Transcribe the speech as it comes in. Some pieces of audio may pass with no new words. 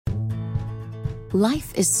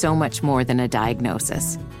Life is so much more than a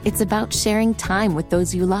diagnosis. It's about sharing time with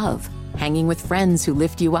those you love, hanging with friends who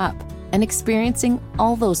lift you up, and experiencing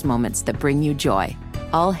all those moments that bring you joy.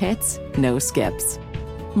 All hits, no skips.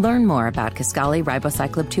 Learn more about Kisqali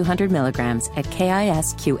Ribociclib 200 milligrams at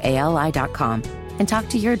KISQALI.com and talk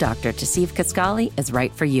to your doctor to see if Kisqali is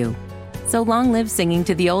right for you. So long live singing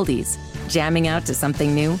to the oldies, jamming out to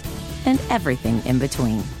something new, and everything in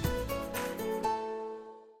between.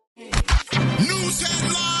 News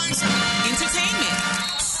headlines, entertainment,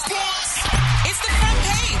 sports. It's the front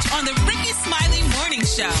page on the Rickey Smiley Morning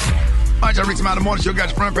Show. All right, y'all, Rickey Smiley Morning Show got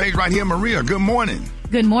your front page right here. Maria, good morning.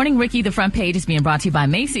 Good morning, Rickey. The front page is being brought to you by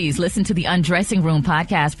Macy's. Listen to the Undressing Room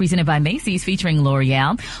podcast presented by Macy's featuring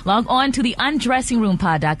L'Oreal. Log on to the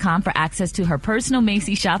undressingroompod.com for access to her personal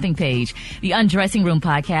Macy's shopping page. The Undressing Room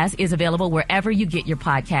podcast is available wherever you get your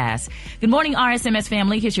podcasts. Good morning, RSMS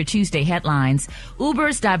family. Here's your Tuesday headlines.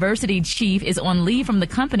 Uber's diversity chief is on leave from the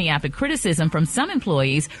company after criticism from some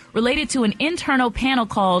employees related to an internal panel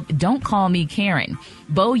called Don't Call Me Karen.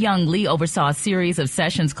 Bo Young Lee oversaw a series of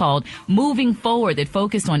sessions called Moving Forward that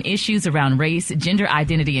focused on issues around race, gender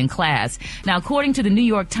identity, and class. Now, according to the New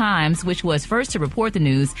York Times, which was first to report the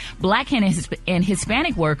news, Black and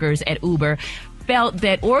Hispanic workers at Uber felt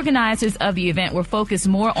that organizers of the event were focused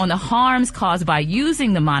more on the harms caused by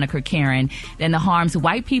using the moniker Karen than the harms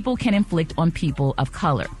white people can inflict on people of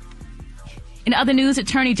color. In other news,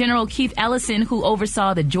 Attorney General Keith Ellison, who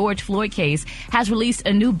oversaw the George Floyd case, has released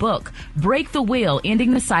a new book, Break the Will,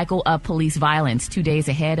 Ending the Cycle of Police Violence, 2 days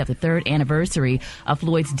ahead of the third anniversary of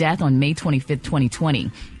Floyd's death on May 25th,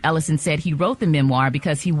 2020. Ellison said he wrote the memoir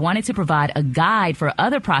because he wanted to provide a guide for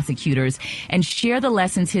other prosecutors and share the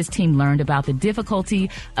lessons his team learned about the difficulty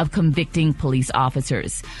of convicting police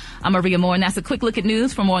officers. I'm Maria Moore, and that's a quick look at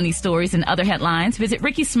news. For more on these stories and other headlines, visit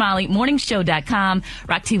RickeySmileyMorningShow.com.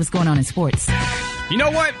 Rock T, what's going on in sports? You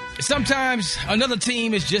know what? Sometimes another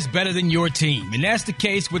team is just better than your team. And that's the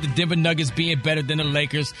case with the Denver Nuggets being better than the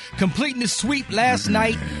Lakers, completing the sweep last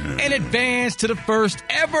night and advanced to the first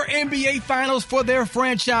ever NBA Finals for their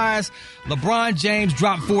franchise. LeBron James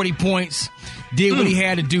dropped 40 points, did what he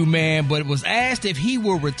had to do, man, but was asked if he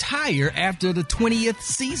will retire after the 20th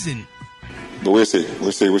season. But we'll see.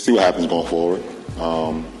 We'll see what happens going forward.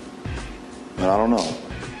 And I don't know.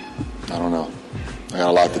 I got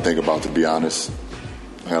a lot to think about, to be honest.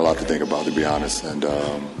 And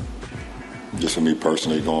just for me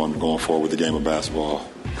personally, going forward with the game of basketball,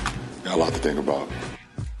 got a lot to think about.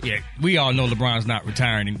 Yeah, we all know LeBron's not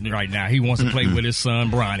retiring right now. He wants to play with his son,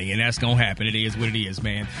 Bronny, and that's going to happen. It is what it is,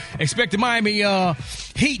 man. Expect the Miami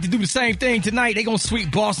Heat to do the same thing tonight. They're going to sweep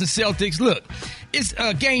Boston Celtics. Look, it's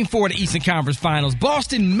game 4 of the Eastern Conference Finals.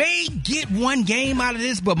 Boston may get one game out of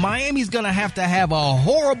this, but Miami's going to have a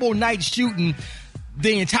horrible night shooting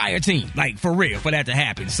the entire team, like for real, for that to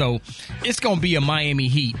happen. So it's going to be a Miami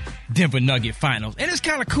Heat Denver Nugget Finals. And it's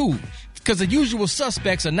kind of cool because the usual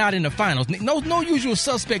suspects are not in the finals. No usual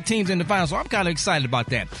suspect teams in the finals, so I'm kind of excited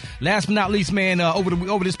about that. Last but not least, man,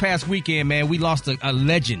 over this past weekend, man, we lost a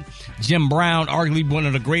legend. Jim Brown, arguably one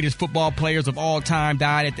of the greatest football players of all time,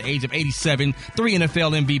 died at the age of 87. 3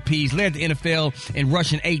 NFL MVPs, led the NFL in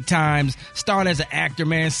rushing 8 times, starred as an actor,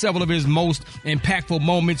 man. Several of his most impactful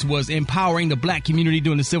moments was empowering the black community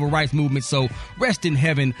during the civil rights movement. So rest in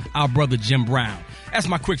heaven, our brother Jim Brown. That's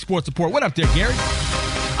my quick sports report. What up there, Gary?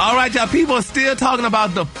 All right, y'all, people are still talking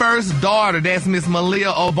about the first daughter. That's Miss Malia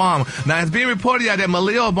Obama. Now, it's being reported, y'all, that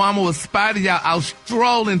Malia Obama was spotted, y'all, out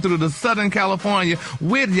strolling through the Southern California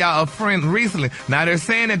with, y'all, a friend recently. Now, they're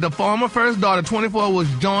saying that the former first daughter, 24, was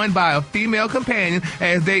joined by a female companion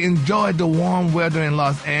as they enjoyed the warm weather in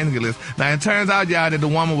Los Angeles. Now, it turns out, y'all, that the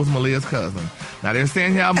woman was Malia's cousin. Now, they're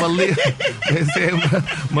saying, y'all, Malia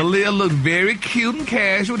looked very cute and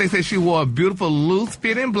casual. They said she wore a beautiful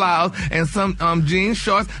loose-fitting blouse and some jean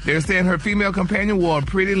shorts. They're saying her female companion wore a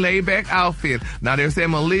pretty laid-back outfit. Now, they're saying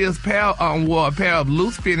Malia's wore a pair of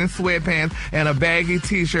loose-fitting sweatpants and a baggy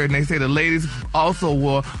T-shirt. And they say the ladies also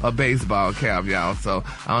wore a baseball cap, y'all. So,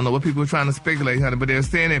 I don't know what people are trying to speculate, honey, but they're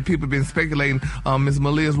saying that people have been speculating Miss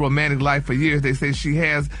Malia's romantic life for years. They say she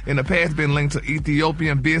has, in the past, been linked to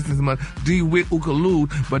Ethiopian businessman DeWitt Ukalud,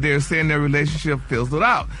 but they're saying their relationship fizzled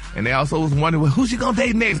out. And they also was wondering, well, who's she gonna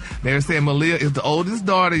date next? They're saying Malia is the oldest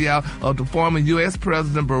daughter, y'all, of the former U.S.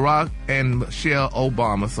 President Barack and Michelle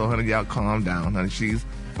Obama. So, honey, y'all calm down, honey. She's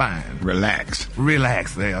fine. Relax,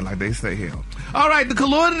 there, like they say here. All right, the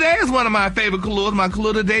color today is one of my favorite colors. My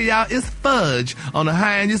color today, y'all, is fudge. On the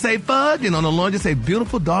high end, you say fudge, and on the low end, you say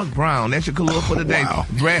beautiful dark brown. That's your color for today. Wow.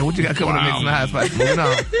 Brad, what you got coming up next in the high spot? Moving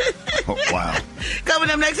on. Oh, wow. Coming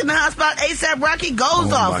up next in the hot spot, ASAP Rocky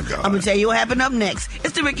goes off. My God. I'm going to tell you what happened up next.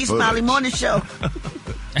 It's the Rickey Smiley Morning Show.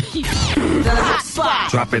 The hot spot.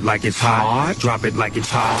 Drop it like it's hot. Drop it like it's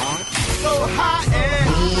hot. So hot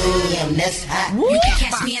and that's hot. You can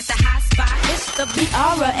catch me at the hot spot. It's the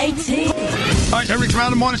BR18. All right, every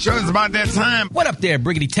Smiley Morning Show is about that time. What up there,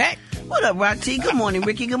 Briggity Tack? What up, Rock T? Good morning,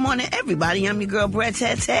 Ricky. Good morning, everybody. I'm your girl, Brad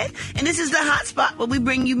Tat Tat, and this is the hot spot where we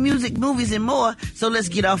bring you music, movies, and more. So let's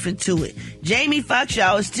get off into it. Jamie Foxx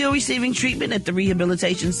is still receiving treatment at the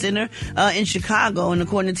Rehabilitation Center in Chicago, and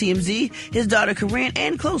according to TMZ, his daughter Corinne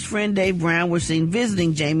and close friend Dave Brown were seen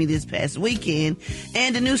visiting Jamie this past weekend.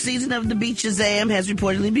 And the new season of The Beat Shazam has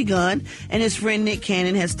reportedly begun, and his friend Nick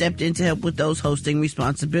Cannon has stepped in to help with those hosting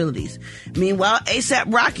responsibilities. Meanwhile,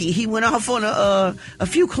 ASAP Rocky, he went off on a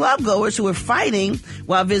few club goers who were fighting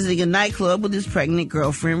while visiting a nightclub with his pregnant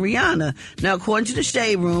girlfriend Rihanna. Now, according to the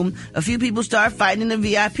Shade Room, a few people started fighting in the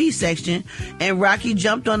VIP section, and Rocky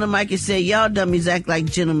jumped on the mic and said, "Y'all dummies act like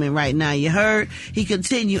gentlemen right now, you heard?" He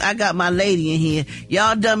continued, "I got my lady in here.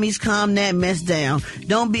 Y'all dummies calm that mess down.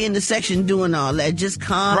 Don't be in the section doing all that. Just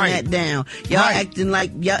calm that down. Y'all acting like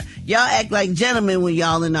y'all act like gentlemen when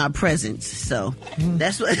y'all in our presence." So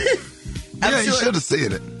that's what You should have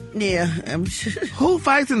said it. Yeah, I'm sure. Who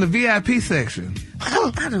fights in the VIP section?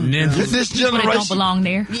 I don't know. This People that don't belong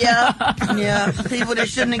there. Yeah. People that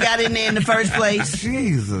shouldn't have got in there in the first place.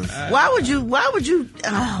 Jesus. Why would you?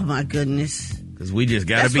 Oh my goodness. Because we just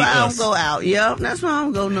got to That's be why I us. don't go out. Yeah, that's why I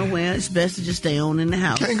don't go nowhere. It's best to just stay on in the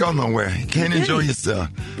house. Can't go nowhere. You can't enjoy yourself.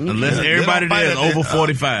 Unless everybody there is over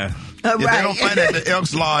 45. If they don't fight at the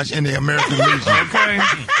Elks Lodge in the American Legion. Okay.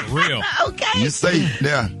 For real. Okay. You safe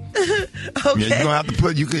there. Okay. Yeah, you're gonna have to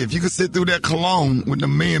put if you could sit through that cologne with the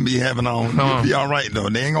men be having on, you'll be all right though.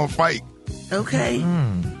 They ain't gonna fight. Okay.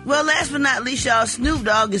 Well, last but not least, y'all, Snoop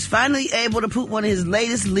Dogg is finally able to put one of his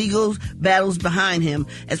latest legal battles behind him.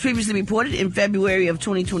 As previously reported in February of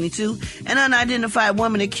 2022, an unidentified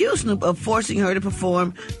woman accused Snoop of forcing her to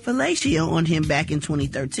perform fellatio on him back in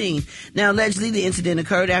 2013. Now, allegedly, the incident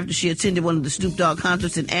occurred after she attended one of the Snoop Dogg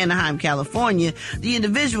concerts in Anaheim, California. The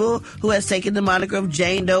individual, who has taken the moniker of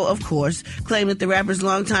Jane Doe, of course, claimed that the rapper's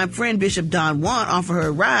longtime friend, Bishop Don Juan, offered her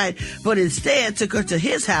a ride, but instead took her to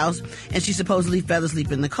his house, and she supposedly fell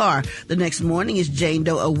asleep in the car. The next morning, as Jane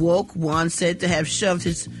Doe awoke, Juan said to have shoved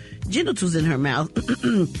his genitals in her mouth.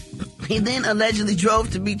 He then allegedly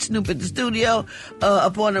drove to meet Snoop at the studio.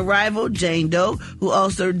 Upon arrival, Jane Doe, who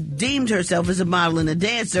also deemed herself as a model and a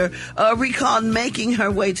dancer, recalled making her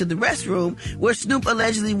way to the restroom, where Snoop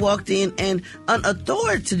allegedly walked in and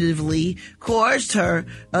unauthoritatively coerced her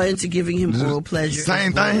into giving him oral pleasure.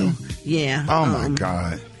 Same thing? Yeah. Oh, my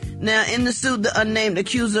God. Now, in the suit, the unnamed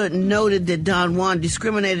accuser noted that Don Juan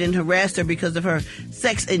discriminated and harassed her because of her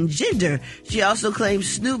sex and gender. She also claims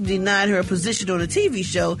Snoop denied her a position on a TV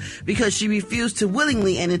show because she refused to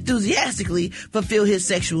willingly and enthusiastically fulfill his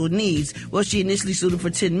sexual needs. Well, she initially sued him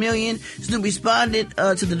for $10 million. Snoop responded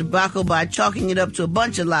to the debacle by chalking it up to a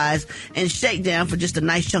bunch of lies and shakedown for just a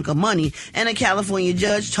nice chunk of money. And a California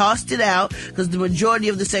judge tossed it out because the majority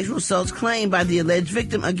of the sexual assaults claimed by the alleged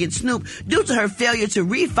victim against Snoop due to her failure to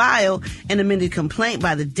refile an amended complaint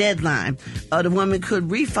by the deadline. The woman could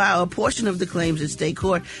refile a portion of the claims in state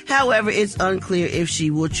court. However, it's unclear if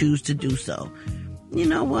she will choose to do so. You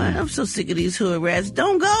know what? I'm so sick of these hood rats.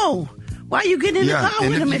 Don't go. Why are you getting in the car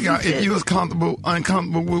with him? If you was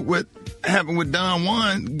uncomfortable with what happened with Don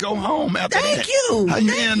Juan, go home after that. Thank you. How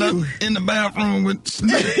you end up in the bathroom with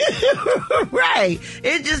Snoop? Right.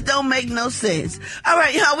 It just don't make no sense. All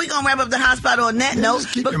right, y'all, we gonna wrap up the hot spot on that note.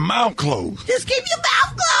 Just keep your mouth closed. Just keep your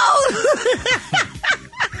mouth closed.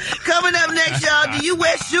 Coming up next, y'all, do you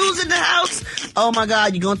wear shoes in the house? Oh, my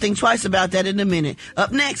God, you're going to think twice about that in a minute.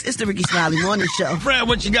 Up next, it's the Rickey Smiley Morning Show. Brad,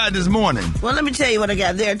 what you got this morning? Well, let me tell you what I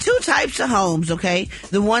got. There are two types of homes, okay?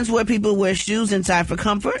 The ones where people wear shoes inside for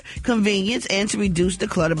comfort, convenience, and to reduce the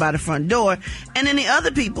clutter by the front door. And then the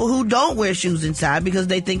other people who don't wear shoes inside because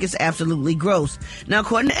they think it's absolutely gross. Now,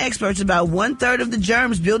 according to experts, about 1/3 of the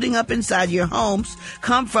germs building up inside your homes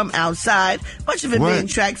come from outside, much of it being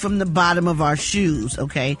tracked from the bottom of our shoes,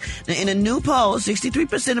 okay? Now, in a new poll,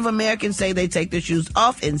 63% of Americans say they take their shoes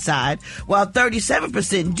off inside, while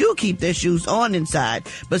 37% do keep their shoes on inside.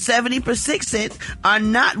 But 70% are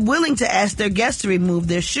not willing to ask their guests to remove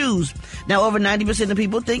their shoes. Now, over 90% of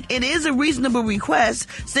people think it is a reasonable request.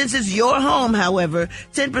 Since it's your home, however,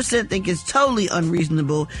 10% think it's totally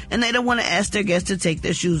unreasonable, and they don't want to ask their guests to take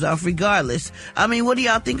their shoes off regardless. I mean, what do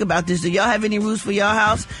y'all think about this? Do y'all have any rules for y'all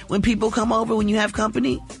house when people come over, when you have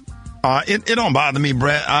company? It don't bother me,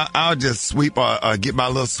 Brett. I'll just sweep or get my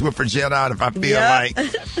little Swiffer jet out if I feel like,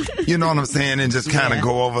 you know what I'm saying, and just kind of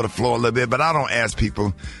go over the floor a little bit. But I don't ask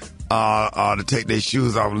people to take their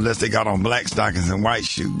shoes off unless they got on black stockings and white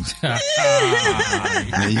shoes. Man,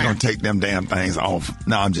 you gonna take them damn things off.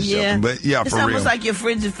 No, I'm just joking. But yeah, it's for real. It's almost like your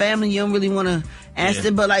friends and family. You don't really want to ask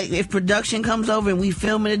them. But like if production comes over and we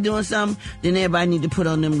filming it doing something, then everybody need to put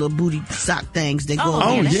on them little booty sock things that go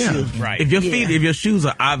on their shoes. Right. If your feet, if your shoes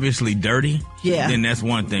are obviously dirty, then that's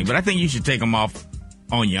one thing. But I think you should take them off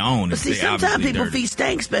on your own. But see, sometimes people's feet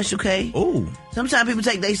stink, Special K. Ooh. Sometimes people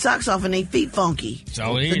take their socks off and their feet funky.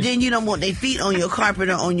 So it is. But then you don't want their feet on your carpet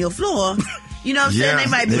or on your floor. You know what I'm saying? They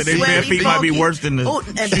might be sweaty, bare feet might be worse than the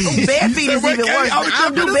shoes. Bare feet is even worse.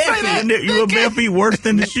 I don't do bare feet. You bare feet worse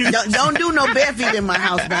than the shoes? Don't do no bare feet in my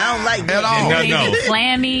house, man. I don't like that. At all.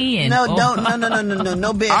 Clammy and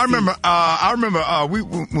no bare feet. I remember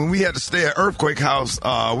when we had to stay at Earthquake House,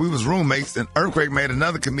 we was roommates, and Earthquake made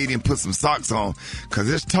another comedian put some socks on because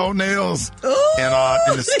his toenails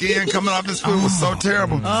and the skin coming off his foot was so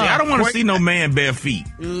terrible. See, I don't want to see no man bare feet.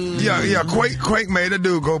 Yeah. Quake made a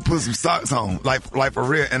dude go put some socks on. Like for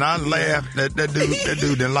real, and I laughed. That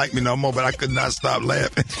dude didn't like me no more, but I could not stop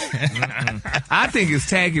laughing. I think it's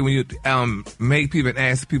tacky when you make people and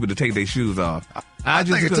ask people to take their shoes off. I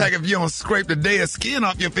think it's tacky if you don't scrape the dead skin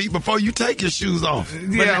off your feet before you take your shoes off.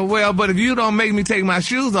 But if you don't make me take my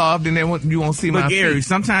shoes off, then you won't see my feet. But Gary,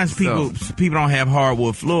 sometimes people don't have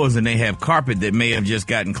hardwood floors and they have carpet that may have just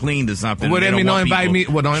gotten cleaned or something. Well, then don't invite me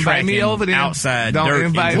over then. Outside don't dirt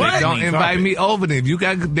invite me over then. If you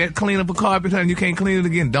got that clean up a carpet and you can't clean it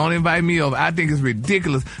again, don't invite me over. I think it's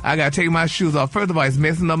ridiculous. I gotta take my shoes off. First of all, it's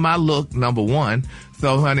messing up my look, number one.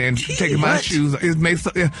 So, honey, and taking my shoes,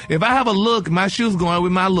 if I have a look, my shoes going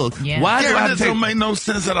with my look. Yeah. Why do I that don't make no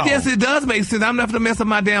sense at all? Yes, it does make sense. I'm not going to mess up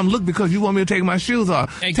my damn look because you want me to take my shoes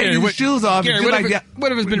off. Hey, take your shoes off. Gary,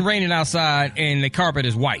 what if it's been raining outside and the carpet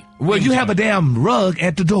is white? Well, you have a damn rug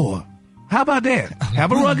at the door. How about that?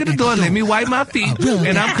 Have a rug at the door, let me wipe my feet,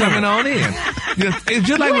 and I'm coming on in. It's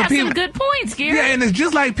just like when people. Some good points, Gary. Yeah, and it's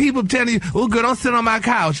just like people telling you, "Oh, girl, don't sit on my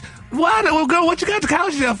couch." Why? Well, girl, what you got the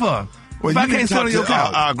couch there for? Well, you can't talk to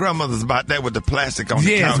our grandmothers about that with the plastic on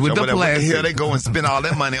the couch. With the plastic. Here they go and spend all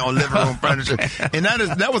that money on living room furniture. And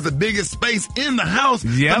that was the biggest space in the house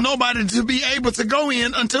for nobody to be able to go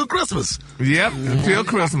in until Christmas. Yep, until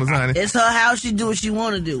Christmas, honey. It's her house. She do what she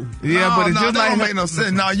want to do. Yeah, but it's just that like... don't make no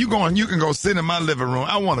sense. No, you can go sit in my living room.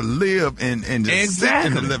 I want to live and just sit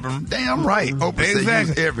in the living room. Damn right.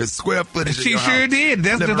 Use every square footage She sure did.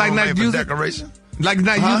 That's just like not using... decoration. Like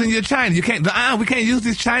not using your china. You can't. We can't use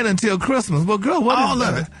this china until Christmas. Well, girl, what all is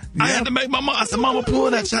of it? I had to make my mom. I said, "Mama,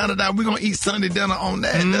 pull that china down. We're gonna eat Sunday dinner on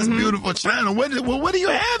that. That's beautiful china. What do you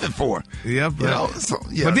have it for?" Yep. You know,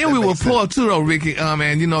 but then we were poor too, though, Ricky.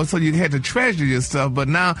 And so you had to treasure your stuff. But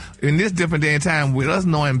now in this different day and time, with us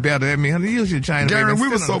knowing better, I mean, use your china. Gary, we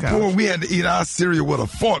were so poor we had to eat our cereal with a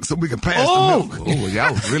fork so we could pass the milk. Oh,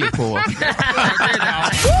 y'all was really poor.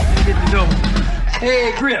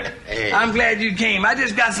 Hey, Grip. Hey. I'm glad you came. I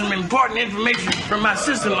just got some important information from my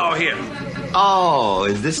sister-in-law here. Oh,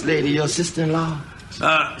 is this lady your sister-in-law?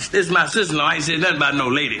 This is my sister-in-law. I ain't said nothing about no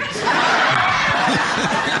lady.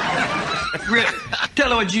 Grip,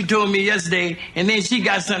 tell her what you told me yesterday, and then she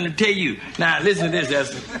got something to tell you. Now, listen to this,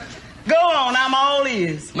 Esther. Go on, I'm all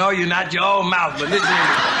ears. No, you're not. You're all mouth, but listen to me.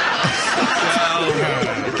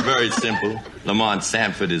 It's very simple. Lamont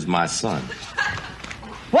Sanford is my son.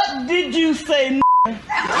 What did you say, I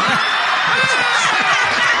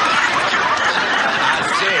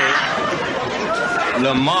said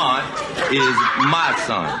Lamont is my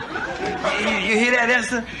son. You hear that,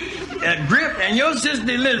 Esther? Grip and your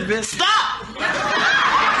sister Elizabeth. Stop!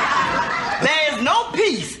 There is no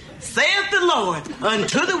peace, saith the Lord,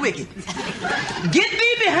 unto the wicked. Get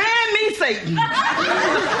thee behind me, Satan.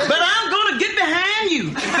 But I'm going to get behind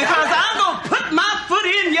you because I'm going to put my foot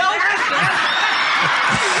in your...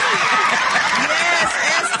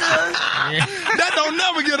 That don't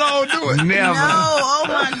never get old, do it? Never. No, oh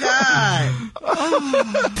my God.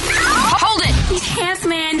 Hold it. He's half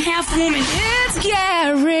man, half woman. It's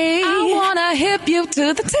Gary. I wanna hip you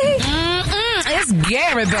to the T. It's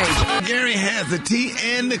Gary, baby. Gary has the tea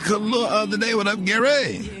and the color of the day. What up,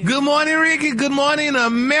 Gary? Good morning, Ricky. Good morning,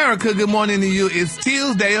 America. Good morning to you. It's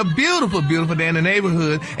Tuesday, a beautiful, beautiful day in the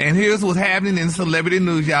neighborhood. And here's what's happening in celebrity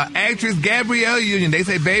news, y'all. Actress Gabrielle Union. They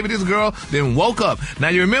say, baby, this girl then woke up. Now,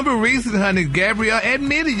 you remember recently, honey, Gabrielle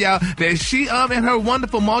admitted, y'all, that she and her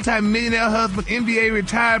wonderful multi-millionaire husband, NBA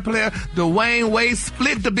retired player Dwayne Wade,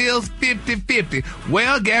 split the bills 50-50.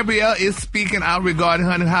 Well, Gabrielle is speaking out regarding,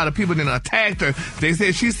 honey, how the people then attacked her. They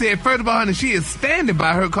said, she said, first of all, honey, she is standing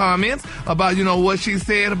by her comments about, what she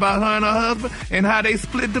said about her and her husband and how they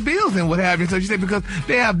split the bills and what have you. So she said, because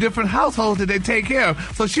they have different households that they take care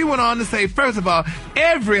of. So she went on to say, first of all,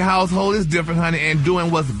 every household is different, honey, and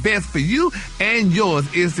doing what's best for you and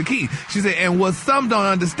yours is the key. She said, and what some don't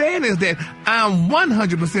understand is that I'm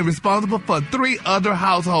 100% responsible for 3 other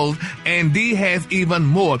households, and Dee has even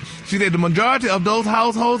more. She said the majority of those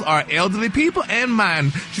households are elderly people and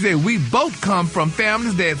mine. She said we both come from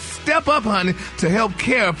families that step up, honey, to help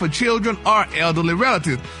care for children or elderly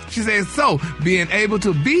relatives. She said, so being able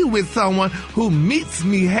to be with someone who meets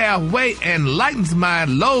me halfway and lightens my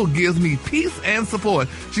load gives me peace and support.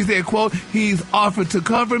 She said, quote, he's offered to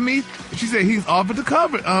cover me. She said, he's offered to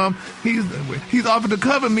cover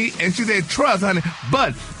me. And she said, trust, honey,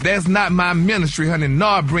 but that's not my ministry, honey,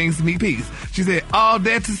 nor brings me peace. She said, all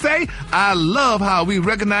that to say, I love how we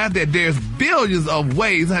recognize that there's billions of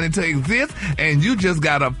ways, honey, to exist, and you just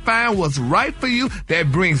gotta find what's right for you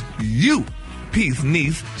that brings you peace,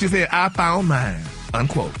 niece. She said, I found mine,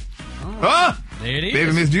 unquote. There it is.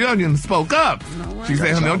 Baby Miss Jillian spoke up. She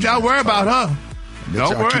said, honey, don't y'all worry about her.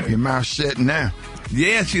 Don't worry. Keep your mouth shut now.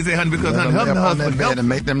 Yeah, she said, honey, because honey, her husband bed and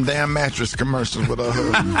make them damn mattress commercials with her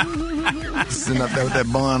husband. Sitting up there with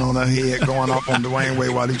that bun on her head, going off on Dwayne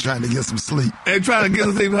Wade while he's trying to get some sleep. And trying to get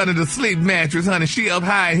some sleep, honey, the sleep mattress, honey. She up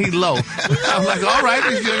high and he low. I was like, all right,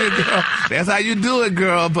 Miss Junior, girl. That's how you do it,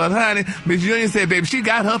 girl. But, honey, Miss Junior said, baby, she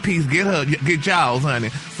got her piece. Get y'all's, honey.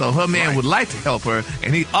 So her man would like to help her,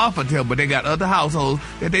 and he offered to help, but they got other households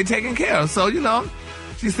that they taking care of. So,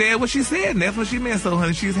 she said what she said, and that's what she meant. So,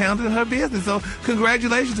 honey, she's handling her business. So,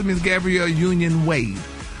 congratulations to Miss Gabrielle Union Wade.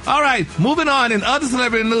 All right, moving on. In other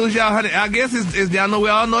celebrity news, y'all, honey, I guess y'all know, we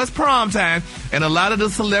all know it's prom time, and a lot of the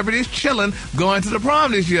celebrities chilling going to the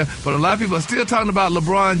prom this year. But a lot of people are still talking about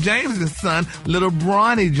LeBron James' son, little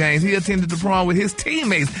Bronny James. He attended the prom with his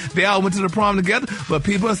teammates. They all went to the prom together, but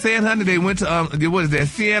people are saying, honey, they went to, what is that,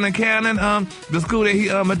 Sienna Cannon, the school that he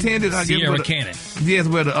attended. Sierra Cannon. Yes,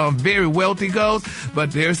 where the very wealthy goes.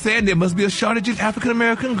 But they're saying there must be a shortage in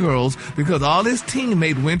African-American girls because all his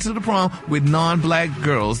teammates went to the prom with non-black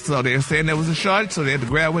girls. So they're saying there was a shortage, so they had to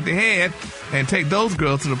grab what they had and take those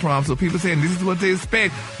girls to the prom. So people saying this is what they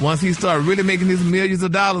expect. Once he starts really making his millions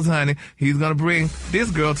of dollars, honey, he's going to bring this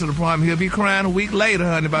girl to the prom. He'll be crying a week later,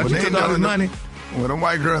 honey, about you took all his money. Well, them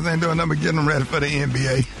white girls ain't doing nothing but getting them ready for the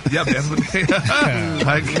NBA. Yep, that's what they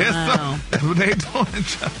I guess so. That's what they doing.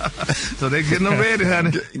 So they getting them ready,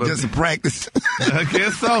 honey. Get some practice. I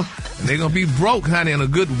guess so. And they're going to be broke, honey, in a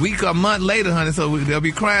good week or month later, honey. So they'll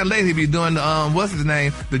be crying later. He'll be doing the, what's his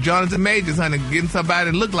name? The Jonathan Majors, honey, getting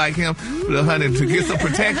somebody to look like him, honey, to get some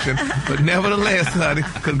protection. But nevertheless, honey,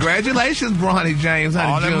 congratulations, Bronny James,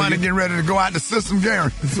 honey. All that Jr. money getting ready to go out the system,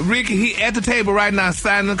 Gary. So Rickey, he at the table right now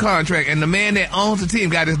signing the contract, and the man that owns the team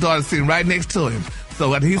got his daughter sitting right next to him. So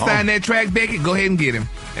when he signed that track, Becky, go ahead and get him.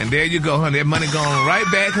 And there you go, honey. That money going right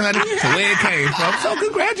back, honey, to where it came from. So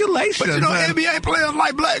congratulations. But NBA players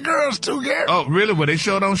like black girls too, Gary. Oh, really? Well, they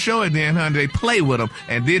sure don't show it then, honey. They play with them.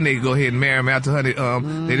 And then they go ahead and marry them after, honey.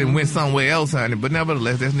 They didn't win somewhere else, honey. But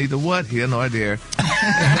nevertheless, that's neither what here nor there.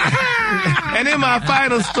 And in my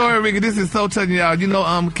final story, Rickey, this is so touching, y'all.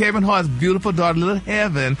 Kevin Hart's beautiful daughter, Little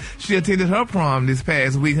Heaven, she attended her prom this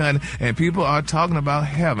past week, honey. And people are talking about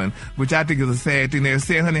Heaven, which I think is a sad thing. They're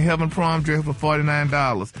saying, honey, Heaven prom dress for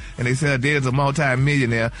 $49. And they said her dad's a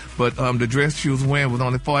multi-millionaire, but the dress she was wearing was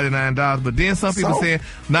only $49. But then some people said,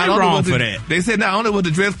 not only was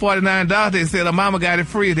the dress $49, they said her mama got it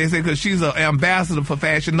free. They said because she's an ambassador for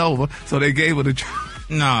Fashion Nova, so they gave her the dress.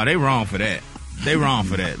 No, they wrong for that. They wrong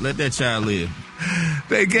for that. Let that child live.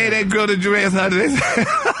 They gave that girl the dress, honey.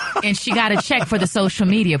 And she got a check for the social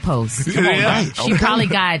media post. She probably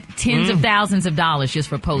got tens of thousands of dollars just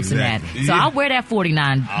for posting that. So I'll wear that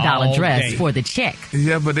 $49 dress for the check.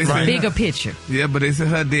 Yeah, but they said bigger picture. Yeah, but they said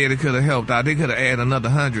her daddy could have helped out. They could have added another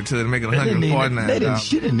 $100 to it and make it $149.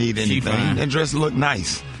 She didn't need anything. That dress looked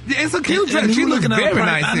nice. Yeah, it's a cute dress. She looks very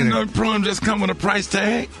nice in it. I didn't know prom just come with a price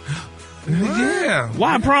tag. Yeah.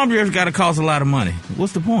 Why prom dress got to cost a lot of money?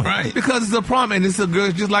 What's the point? Right. Because it's a prom and it's a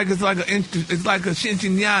girl, it's like a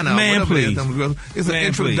shinchinyana. Man, please. It's an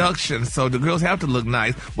introduction, so the girls have to look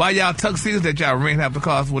nice. Why y'all tuxedos that y'all rent have to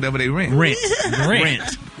cost whatever they rent? Rent.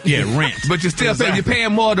 Yeah, rent. But you're still you're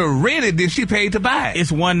paying more to rent it than she paid to buy it.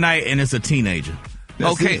 It's one night and it's a teenager.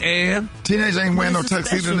 And teenagers ain't wearing no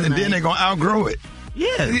tuxedo, and then they're gonna outgrow it.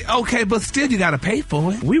 Yeah. Okay, but still you got to pay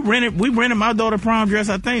for it. We rented my daughter prom dress.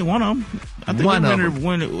 I think one of them. I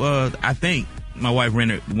think my wife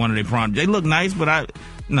rented one of their prom. They look nice, but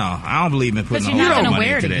No, I don't believe in putting But you're not going to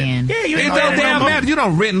wear it into again. that. Yeah, you It ain't don't no damn matter. You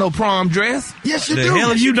don't rent no prom dress. Yes, you The do.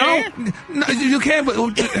 hell if you don't? No, you can't. But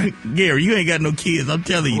Gary, you ain't got no kids. I'm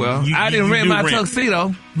telling you. well, I didn't rent my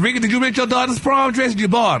tuxedo. Ricky, did you rent your daughter's prom dress? Or you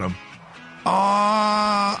bought them?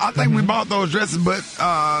 I think we bought those dresses, but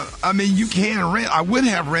I mean, you can rent. I would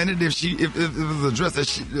have rented if it was a dress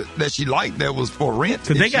that she liked that was for rent.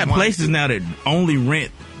 Because they got places now that only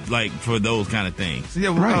rent like for those kind of things.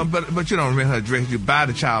 Yeah, right. But you don't rent her dress. You buy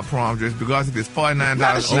the child prom dress because if it's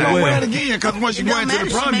 $49. She don't wear it again because once you go into the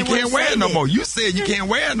prom, you can't wear it no more. You said you can't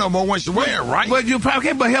wear it no more once you wear it, right? But you probably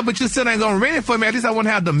can't. But you still ain't gonna rent it for me. At least I want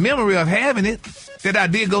to have the memory of having it. That I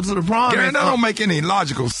did go to the prom. Gary, that don't make any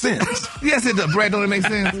logical sense. Yes, it does. Brad, don't it make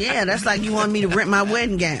sense? Yeah, that's like you want me to rent my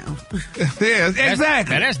wedding gown. Yeah,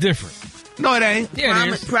 exactly. That's different. No, it ain't. Yeah,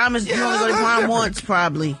 it is. Promise you only go to prom once,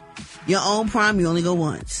 probably. Your own prom, you only go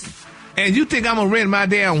once. And you think I'm gonna rent my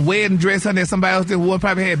damn wedding dress under somebody else that wore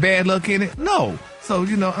probably had bad luck in it? No. So,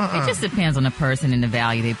 you know, It just depends on the person and the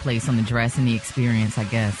value they place on the dress and the experience, I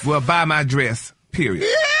guess. Well, buy my dress. Period.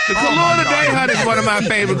 The color today, honey, is one of my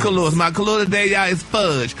favorite colors. My color today, y'all, is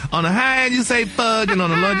fudge. On the high end, you say fudge, and on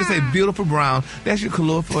the low end, you say beautiful brown. That's your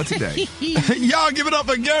color for today. Y'all give it up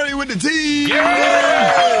for Gary with the T. Yeah. All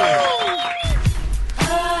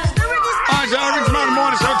right, y'all, Rickey Smiley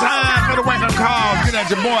Morning Show time for the wake-up call. Get at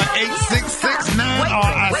your boy,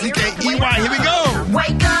 866-9-RICKEY. Here we go.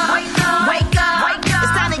 Wake up, wake up, wake up, wake up.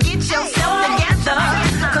 It's time to get yourself together.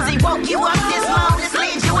 Cause he woke you up this morning,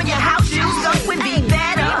 slid you in your house shoes, so it would be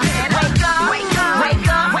better. Wake up, wake up, wake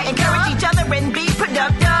up. Encourage each other and be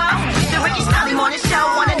productive. The Rickey Smiley Morning Show,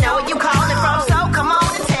 wanna know where you calling from, so come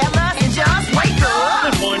on and tell us and just wake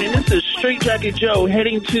up. Good morning, this is Straight Jacket Joe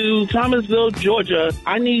heading to Thomasville, Georgia.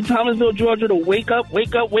 I need Thomasville, Georgia to wake up,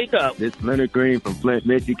 wake up, wake up. This is Leonard Green from Flint,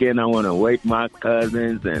 Michigan. I want to wake my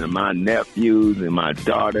cousins and my nephews and my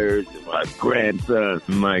daughters and my grandsons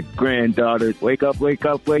and my granddaughters. Wake up, wake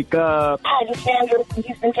up, wake up. Hi, this is Sandra from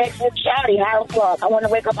Houston, Texas. Shouty, House Club. I want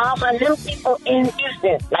to wake up all my little people in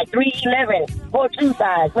Houston, like 311,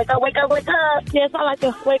 425. Wake up, wake up, wake up. Yes, I like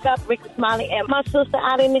to wake up Rickey Smiley and my sister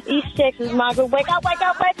out in the East Texas, Margaret. Wake up, wake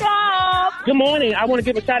up, wake up. Good morning. I want to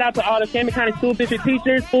give a shout out to all the Shamrock County School District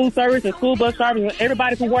teachers, school service, and school bus drivers, and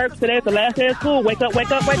everybody who works. Today is the last day of school. Wake up,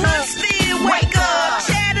 wake up, wake up. Huntsville, wake up.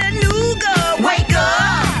 Chattanooga, wake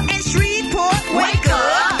up. And Shreveport, wake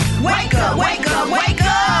up. Wake up, wake up, wake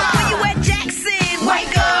up. Where you at, Jackson?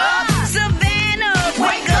 Wake up. Savannah,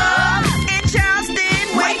 wake up. And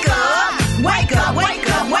Charleston, wake up. Wake up, wake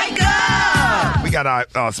up, wake up. We got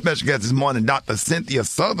our special guest this morning, Dr. Cynthia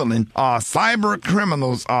Sutherland. Cyber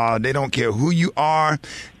criminals, they don't care who you are.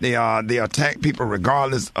 They attack people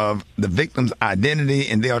regardless of the victim's identity,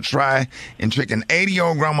 and they'll try and trick an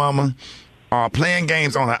 80-year-old grandmama playing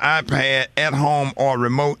games on an iPad at home or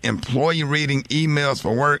remote, employee reading emails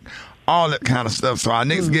for work, all that kind of stuff. So our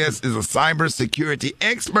next guest is a cybersecurity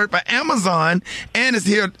expert for Amazon and is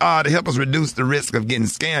here to help us reduce the risk of getting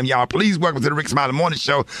scammed. Y'all, please welcome to the Rickey Smiley Morning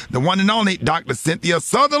Show, the one and only Dr. Cynthia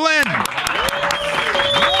Sutherland.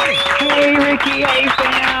 Hey, Rickey. Hey,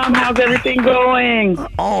 fam. How's everything going?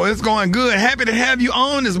 Oh, it's going good. Happy to have you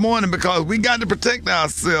on this morning because we got to protect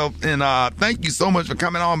ourselves. And thank you so much for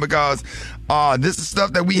coming on because this is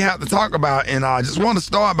stuff that we have to talk about. And I just want to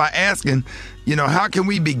start by asking, you know, how can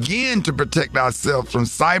we begin to protect ourselves from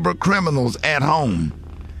cyber criminals at home?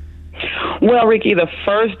 Well, Rickey, the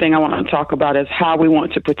first thing I want to talk about is how we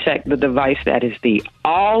want to protect the device that is the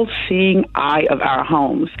all-seeing eye of our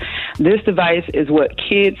homes. This device is what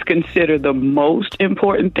kids consider the most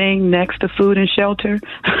important thing next to food and shelter,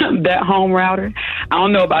 that home router. I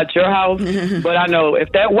don't know about your house, but I know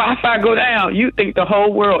if that Wi-Fi go down, you think the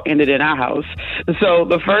whole world ended in our house. So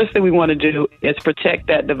the first thing we want to do is protect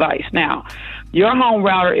that device. Now, your home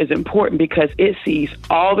router is important because it sees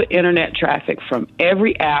all the internet traffic from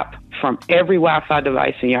every app, from every Wi-Fi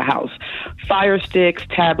device in your house. Fire sticks,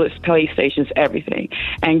 tablets, PlayStations, everything.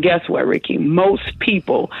 And guess what, Rickey? Most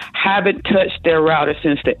people haven't touched their router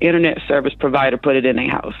since the internet service provider put it in their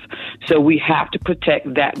house. So we have to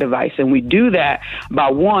protect that device. And we do that by,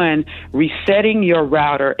 one, resetting your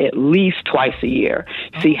router at least twice a year.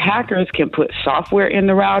 See, hackers can put software in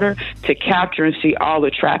the router to capture and see all the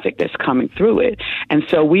traffic that's coming through it. And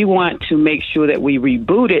so we want to make sure that we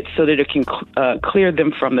reboot it so that it can clear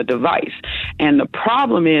them from the device. And the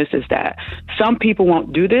problem is that some people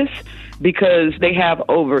won't do this because they have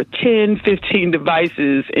over 10, 15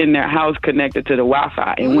 devices in their house connected to the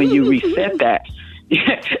Wi-Fi. And when you reset that,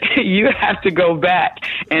 you have to go back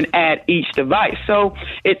and add each device. So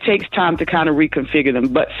it takes time to kind of reconfigure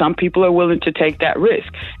them. But some people are willing to take that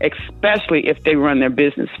risk, especially if they run their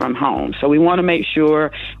business from home. So we want to make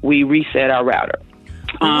sure we reset our router.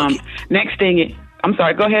 Next thing, I'm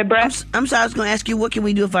sorry, go ahead, Brad. I'm sorry, I was going to ask you, what can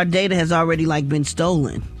we do if our data has already been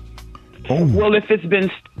stolen? Well, if it's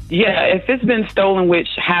been stolen, which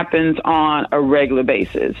happens on a regular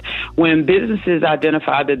basis, when businesses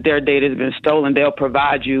identify that their data has been stolen, they'll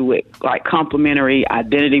provide you with like complimentary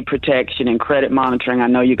identity protection and credit monitoring. I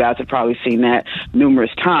know you guys have probably seen that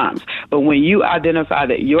numerous times. But when you identify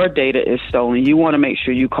that your data is stolen, you want to make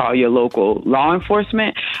sure you call your local law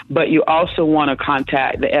enforcement, but you also want to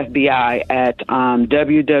contact the FBI at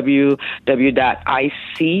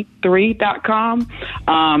www.ic3.com.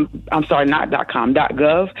 I'm sorry, not .com,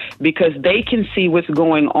 .gov, because they can see what's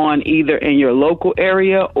going on either in your local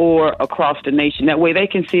area or across the nation. That way they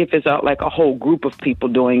can see if it's like a whole group of people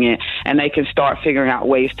doing it, and they can start figuring out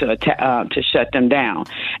ways to shut them down.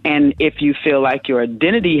 And if you feel like your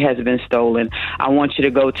identity has been stolen, I want you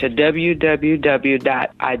to go to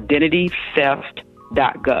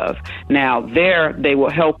www.identitytheft.gov. Now, there they will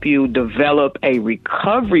help you develop a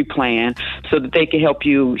recovery plan so that they can help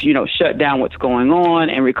you, shut down what's going on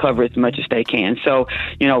and recover as much as they can. So,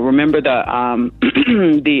 remember the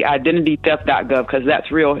the identitytheft.gov, because that's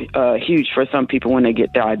real huge for some people when they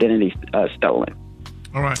get their identity stolen.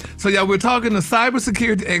 All right. So, we're talking to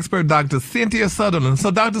cybersecurity expert Dr. Cynthia Sutherland.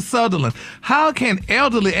 So, Dr. Sutherland, how can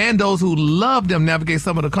elderly and those who love them navigate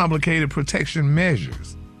some of the complicated protection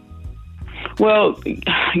measures? Well,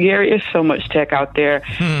 Gary, there's so much tech out there,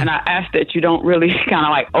 and I ask that you don't really kind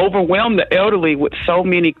of overwhelm the elderly with so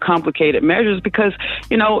many complicated measures, because,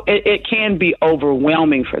 it can be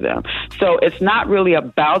overwhelming for them. So it's not really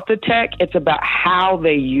about the tech, it's about how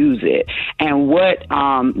they use it. And what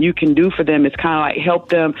you can do for them is kind of help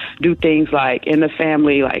them do things like in the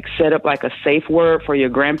family, set up a safe word for your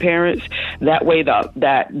grandparents. That way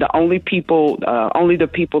the only the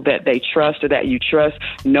people that they trust or that you trust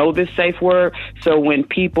know this safe word. So when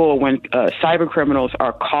cyber criminals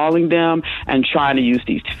are calling them and trying to use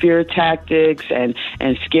these fear tactics and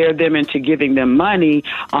scare them into giving them money,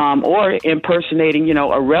 or impersonating,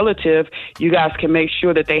 a relative, you guys can make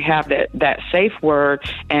sure that they have that safe word.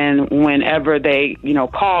 And whenever they,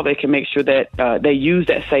 call, they can make sure that they use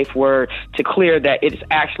that safe word to clear that it's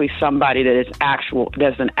actually somebody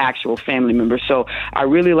that's an actual family member. So I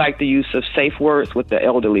really like the use of safe words with the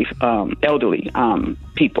elderly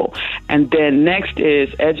people. And then next is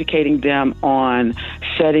educating them on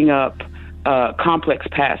setting up complex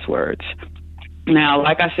passwords. Now,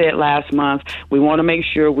 like I said last month, we want to make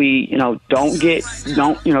sure we, don't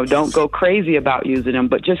go crazy about using them,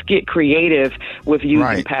 but just get creative with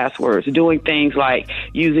using passwords, doing things like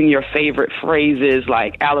using your favorite phrases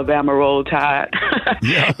like Alabama Roll Tide.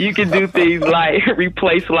 You can do things like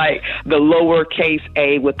replace the lowercase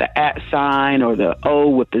a with the @ or the O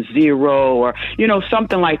with the 0, or,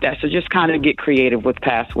 something like that. So just kind of get creative with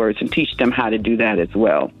passwords and teach them how to do that as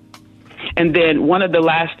well. And then one of the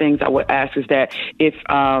last things I would ask is that if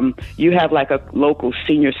you have a local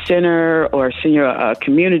senior center or senior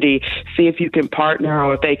community, see if you can partner,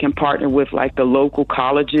 or if they can partner with the local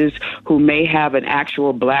colleges who may have an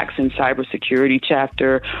actual Blacks in Cybersecurity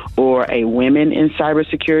chapter or a Women in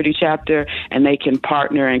Cybersecurity chapter, and they can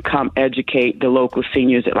partner and come educate the local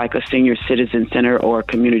seniors at a senior citizen center or a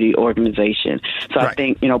community organization. So I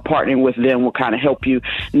think, partnering with them will kind of help you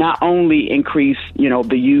not only increase,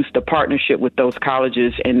 the partnership with those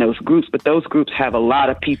colleges and those groups, but those groups have a lot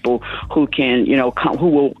of people who can,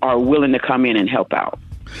 are willing to come in and help out.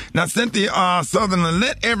 Now, Cynthia Sutherland,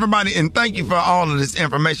 let everybody, and thank you for all of this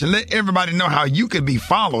information, let everybody know how you could be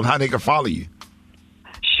followed, how they can follow you.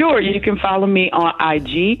 Sure, you can follow me on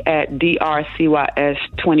IG at DRCYS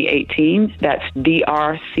 2018. That's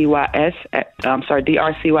DRCYS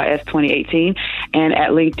 2018, and at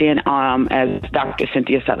LinkedIn as Dr.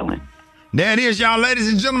 Cynthia Sutherland. There it is, y'all, ladies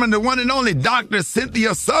and gentlemen, the one and only Dr.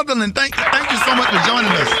 Cynthia Sutherland. Thank you so much for joining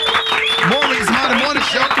us. Morning Smiley Morning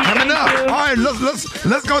Show coming up. All right,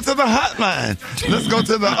 let's go to the hotline. Let's go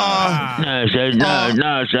to the No.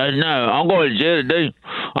 I'm going to jail today.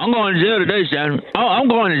 Son. I'm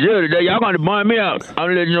going to jail today. Y'all going to burn me out.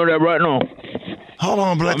 I'm letting you know that right now. Hold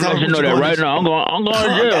on, Black. I'm letting you know that right now. I'm going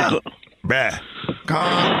to jail. Bruh,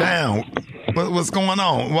 calm down. What's going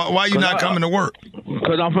on? Why you not coming to work?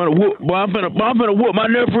 Because I'm finna whoop my nephew.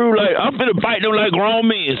 I'm finna fight them like grown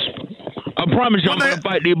men. I promise you, I'm finna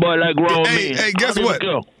fight these boys like grown men. Hey, guess what?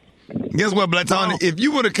 Guess what, Black Tony? If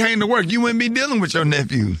you would have came to work, you wouldn't be dealing with your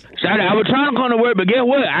nephews. Shawty, I was trying to come to work, but guess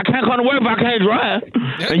what? I can't come to work if I can't drive.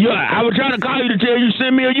 And I was trying to call you to tell you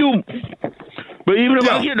send me a U. But even if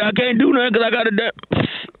I get it, I can't do nothing because I got a debt.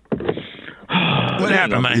 What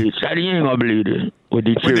happened, man? Shawty, you ain't gonna believe this. What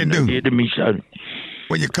they did to me, Shawty.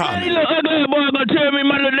 What you call me? These little ugly boy gonna tell me,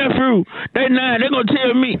 my little nephew. They 9. They gonna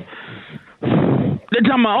tell me. They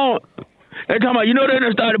talking about, they done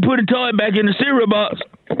started putting toys back in the cereal box.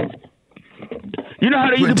 You know how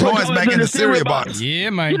they used to put toys back in the cereal box? Yeah,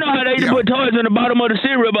 man. You know how they used to put toys in the bottom of the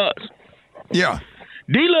cereal box? Yeah.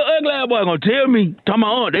 These little ugly ass boys gonna tell me, talking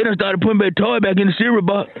about, they done started putting back toy back in the cereal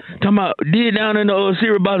box. Talking about, dig down in the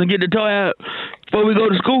cereal box and get the toy out before we go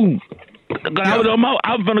to school. Cause I was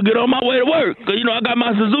gonna get on my way to work. Cause I got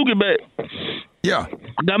my Suzuki back. Yeah.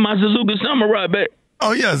 I got my Suzuki Samurai back.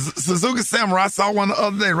 Oh yeah, Suzuki Samurai. I saw one the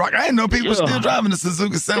other day. Rock. I didn't know people still driving the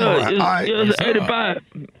Suzuki Samurai. It's 85.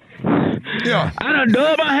 Yeah. I done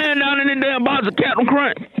dug my hand down in the damn box of Captain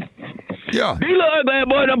Crunch. Yeah. These little ugly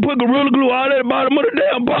boy done put Gorilla Glue all at the bottom of the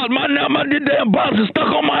damn box. This damn box is stuck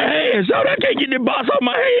on my hand, so I can't get this box off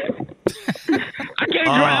my hand. I can't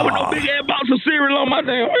drive with no big ass box of cereal on my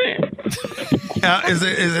damn hand. Is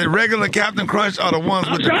it regular Captain Crunch or the ones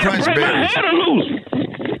with the crunch berries? My hand loose.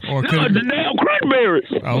 Or No, the damn crunch berries.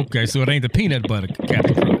 Oh, okay, so it ain't the peanut butter,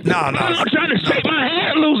 Captain Crunch. No. I'm trying to shake my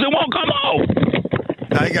hand loose. It won't come off.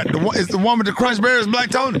 Now you got it's the one with the crunch berries, Black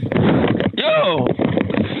Tony. Yo,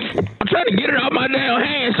 I'm trying to get it out my damn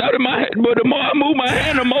hand. So but the more I move my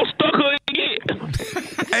hand, the more stucker it get.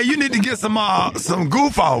 Hey, you need to get some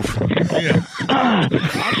goof off. Yeah.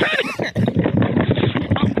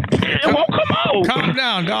 It won't come off. Calm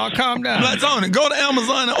down, dog. Calm down. Black Tony, go to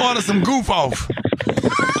Amazon and order some goof off.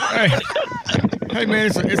 Hey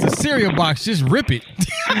man, it's a cereal box. Just rip it.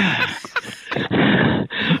 I'm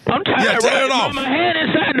trying to tear it off. my hand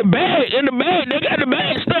inside the bag. In the bag, they got the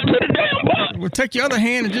bag stuck to the damn box. Well, take your other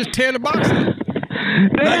hand and just tear the box out.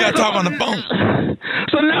 Now I got to talk on the phone.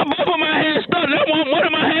 So now both of my hands stuck. Now one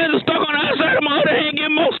of my hands is stuck on the outside of my other hand,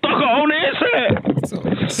 getting more stuck on the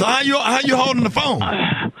inside. So how you holding the phone?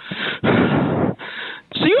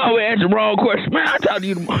 So you always ask the wrong question. Man, I'll talk to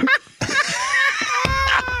you tomorrow.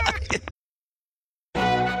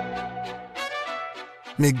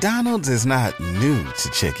 McDonald's is not new to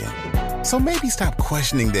chicken. So maybe stop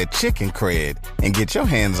questioning their chicken cred and get your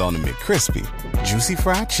hands on the McCrispy. Juicy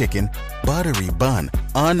fried chicken, buttery bun,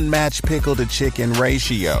 unmatched pickle to chicken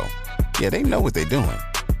ratio. Yeah, they know what they're doing.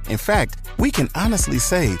 In fact, we can honestly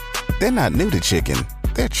say they're not new to chicken.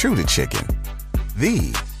 They're true to chicken.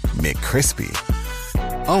 The McCrispy.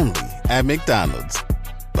 Only at McDonald's.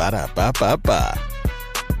 Ba-da-ba-ba-ba.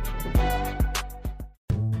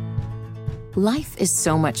 Life is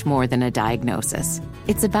so much more than a diagnosis.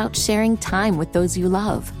 It's about sharing time with those you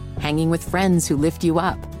love, hanging with friends who lift you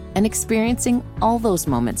up, and experiencing all those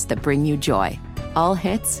moments that bring you joy. All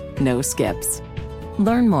hits, no skips.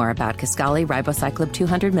 Learn more about Kisqali Ribociclib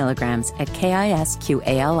 200 milligrams at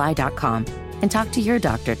KISQALI.com and talk to your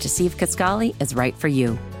doctor to see if Kisqali is right for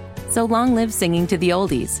you. So long live singing to the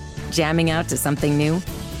oldies, jamming out to something new,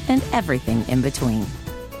 and everything in between.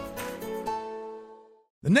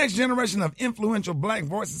 The next generation of influential black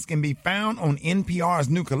voices can be found on NPR's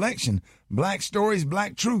new collection, Black Stories,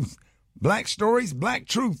 Black Truth. Black Stories, Black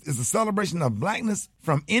Truth is a celebration of blackness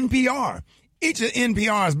from NPR. Each of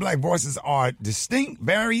NPR's black voices are distinct,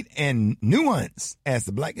 varied, and nuanced as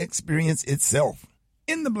the black experience itself.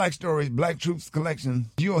 In the Black Stories, Black Truths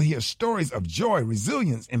collection, you'll hear stories of joy,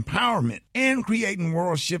 resilience, empowerment, and creating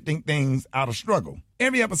world-shifting things out of struggle.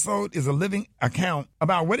 Every episode is a living account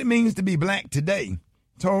about what it means to be black today,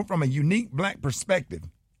 told from a unique black perspective.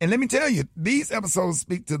 And let me tell you, these episodes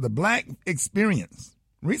speak to the black experience.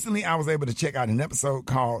 Recently, I was able to check out an episode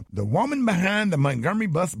called The Woman Behind the Montgomery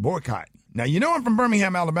Bus Boycott. Now, you know I'm from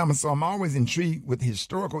Birmingham, Alabama, so I'm always intrigued with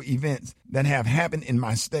historical events that have happened in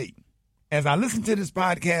my state. As I listened to this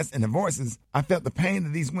podcast and the voices, I felt the pain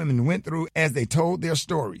that these women went through as they told their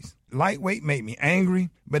stories. Lightweight made me angry,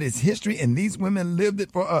 but it's history and these women lived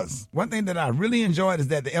it for us. One thing that I really enjoyed is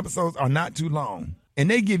that the episodes are not too long, and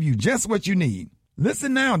they give you just what you need.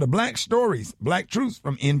 Listen now to Black Stories, Black Truths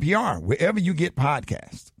from NPR, wherever you get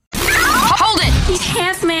podcasts. Hold it! He's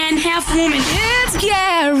half man, half woman. It's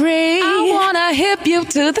Gary. I wanna hip you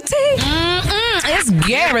to the T. It's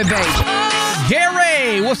Gary, baby.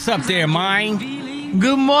 Gary, what's up there, mine?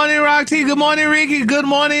 Good morning, Roxy. Good morning, Ricky. Good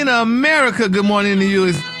morning, America. Good morning to you.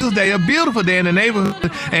 It's Tuesday, a beautiful day in the neighborhood.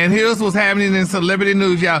 And here's what's happening in celebrity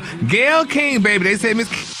news, y'all. Gayle King, baby. They say Miss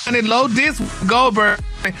County Low Disc Goldberg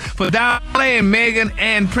for downplaying Meghan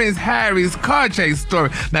and Prince Harry's car chase story.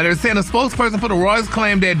 Now, they're saying a spokesperson for the Royals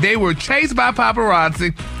claimed that they were chased by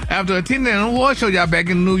paparazzi after attending an award show, y'all, back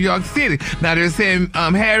in New York City. Now, they're saying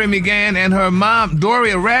Harry, Meghan, and her mom,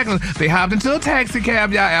 Doria Ragland, they hopped into a taxi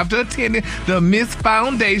cab, y'all, after attending the Miss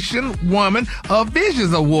Foundation Woman of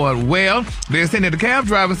Visions Award. Well, they're saying that the cab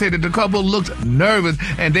driver said that the couple looked nervous,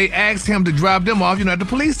 and they asked him to drop them off, at the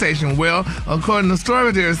police station. Well, according to the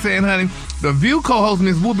story, they're saying, honey, the View co-host,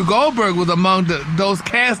 Ms. Whoopi Goldberg, was among those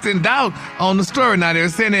casting doubt on the story. Now, they're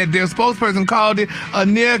saying that their spokesperson called it a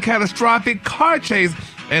near-catastrophic car chase,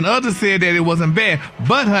 and others said that it wasn't bad.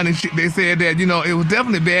 But, honey, they said that, it was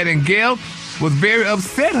definitely bad, and Gail was very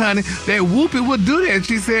upset, honey, that Whoopi would do that.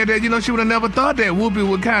 She said that, she would have never thought that Whoopi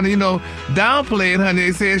would kind of, downplay it,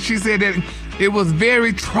 honey. She said that it was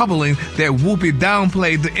very troubling that Whoopi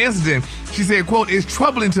downplayed the incident. She said, quote, "It's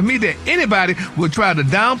troubling to me that anybody would try to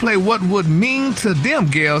downplay what would mean to them,"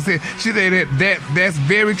 Gail said. She said that's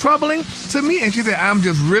very troubling to me. And she said, "I'm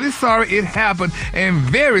just really sorry it happened and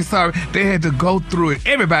very sorry they had to go through it.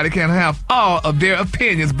 Everybody can have all of their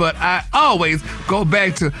opinions, but I always go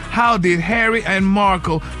back to how did Harry and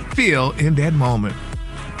Markle feel in that moment."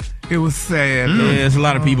 It was sad. Yeah, there's a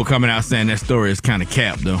lot of people coming out saying that story is kind of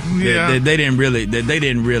capped, though. Yeah. They didn't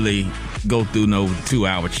really go through no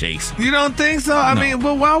 2-hour chase. You don't think so? I mean,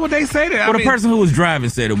 but why would they say that? Well, the person who was driving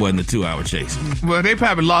said it wasn't a 2-hour chase. Well, they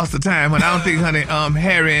probably lost the time. And I don't think, honey,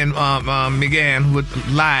 Harry and Meghan would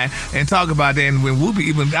lie and talk about that. And when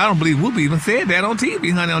I don't believe Whoopi even said that on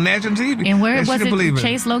TV, honey, on national TV. And where was the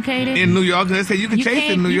chase located? In New York. They said you can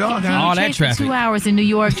chase in New York. All that traffic. 2 hours in New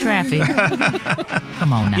York traffic.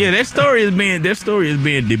 Come on now. Yeah, their story is being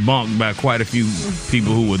debunked by quite a few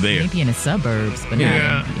people who were there. Maybe in the suburbs, but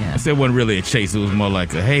yeah. I said it wasn't really a chase. It was more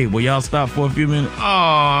like a, hey, will y'all stop for a few minutes?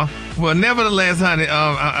 Well, nevertheless, honey,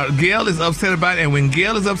 Gail is upset about it, and when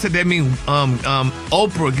Gail is upset, that means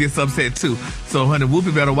Oprah gets upset too. So, honey,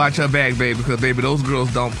 Whoopi better watch her back, baby, because, baby, those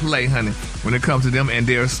girls don't play, honey, when it comes to them and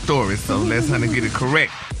their stories. So let's, honey, get it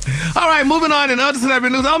correct. All right, moving on in other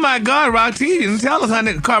celebrity news. Oh, my God, Rock T, you didn't tell us,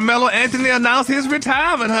 honey. Carmelo Anthony announced his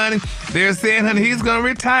retirement, honey. They're saying, honey, he's going to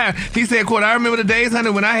retire. He said, quote, "I remember the days, honey,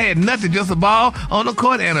 when I had nothing, just a ball on the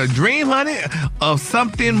court and a dream, honey, of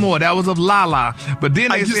something more." That was of Lala. But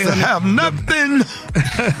then they said, have nothing.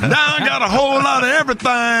 Now I got a whole lot of everything.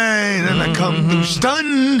 And I come through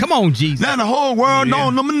stunning. Come on, Jesus. Now the whole world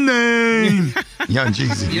don't know my name. Young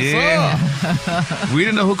Jesus. Yeah. We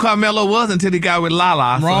didn't know who Carmelo was until he got with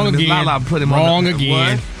Lala. Wrong again. Lala put him Wrong on the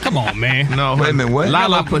again. What? Come on, man. No, wait a minute. What?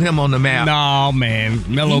 Lala put him on the map. No, man.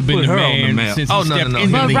 Melo been the man since he stepped in the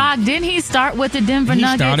But league. Rock, didn't he start with the Denver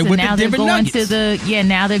Nuggets? Started with the Denver Nuggets.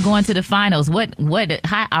 Now they're going to the finals.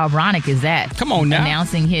 How ironic is that? Come on now.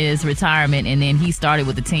 Announcing his retirement, and then he started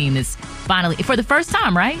with the team that's finally for the first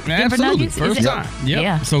time, right? Denver Absolutely. Nuggets? First time. Yep.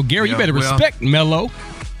 Yeah. So Gary, you better respect Melo.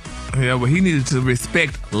 Yeah, well, he needed to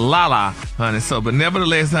respect Lala, honey. So, but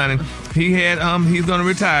nevertheless, honey, he's gonna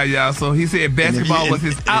retire, y'all. So he said basketball was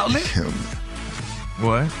his outlet.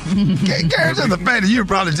 What? Gary's just the fact that you'd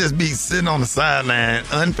probably just be sitting on the sideline,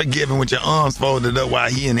 unforgiving with your arms folded up while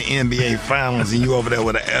he in the NBA Finals and you over there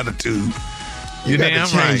with an attitude. You got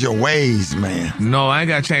to change your ways, man. No, I ain't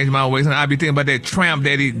got to change my ways. Honey. I be thinking about that tramp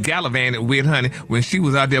that he gallivanted with, honey, when she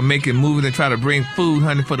was out there making movies and trying to bring food,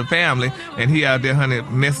 honey, for the family, and he out there, honey,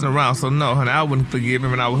 messing around. So, no, honey, I wouldn't forgive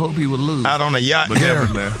him, and I would hope he would lose. Out on a yacht. But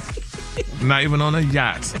never, not even on a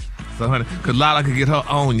yacht. So, honey, because Lala could get her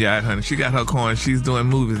own yacht, honey. She got her coin. She's doing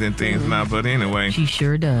movies and things now. But anyway. She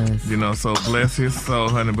sure does. So bless his soul,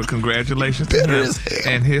 honey. But congratulations to him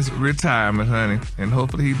and his retirement, honey. And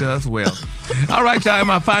hopefully he does well. All right, y'all.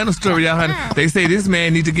 My final story, y'all, honey. They say this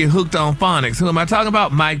man needs to get hooked on phonics. Who am I talking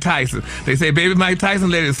about? Mike Tyson. They say baby Mike Tyson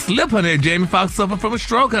let it slip, honey. Jamie Foxx suffered from a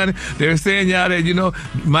stroke, honey. They're saying, y'all,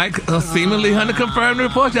 that, Mike seemingly, honey, confirmed the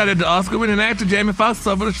report, y'all, that the Oscar-winning actor Jamie Foxx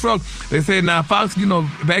suffered a stroke. They said, now, Foxx,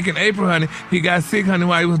 back in April, honey, he got sick, honey,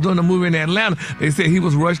 while he was doing a movie in Atlanta. They said he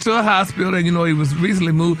was rushed to a hospital, and, he was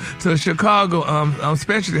recently moved to a Chicago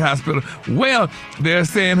specialty hospital. Well, they're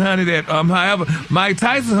saying, honey, that, however, Mike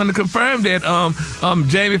Tyson, honey, confirmed that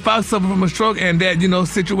Jamie Foxx suffered from a stroke and that,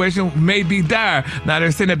 situation may be dire. Now,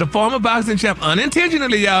 they're saying that the former boxing champ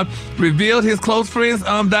unintentionally, y'all, revealed his close friend's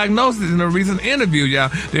diagnosis in a recent interview, y'all.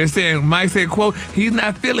 They're saying, Mike said, quote, he's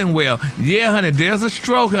not feeling well. Yeah, honey, there's a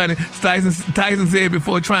stroke, honey, Tyson said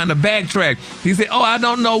before trying to backtrack. He said, I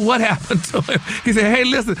don't know what happened to him. He said, hey,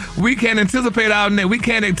 listen, we can't anticipate our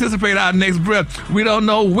next breath. We don't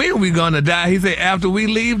know when we're going to die. He said, after we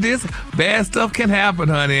leave this, bad stuff can happen,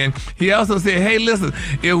 honey. And he also said, hey, listen,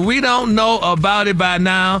 if we don't know about it by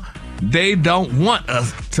now, they don't want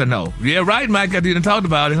us to know. Yeah, right, Mike. I didn't talk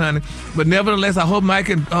about it, honey. But nevertheless, I hope Mike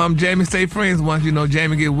and Jamie stay friends once,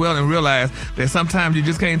 Jamie get well and realize that sometimes you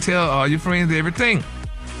just can't tell all your friends everything.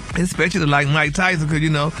 Especially like Mike Tyson,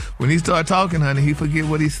 because, when he start talking, honey, he forget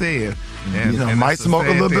what he said. And might smoke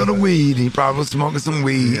a little bit of weed. He probably was smoking some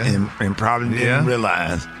weed and probably didn't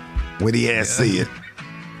realize what he had said.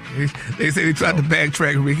 They say he tried to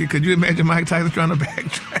backtrack, Ricky. Could you imagine Mike Tyson trying to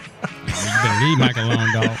backtrack? You better leave Mike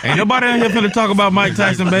alone, dog. Ain't nobody out here finna talk about Mike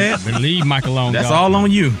Tyson bad. Better leave Mike alone, That's dog. all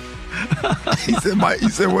on you. He said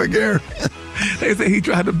what, Gary? They say he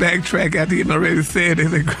tried to backtrack after he already said it.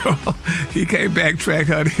 They said, girl, he can't backtrack,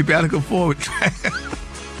 honey. He better go forward track.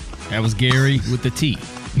 That was Gary with the T.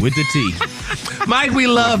 With the T. Mike, we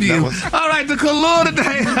love you. All right, the color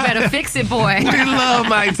today. You better fix it, boy. We love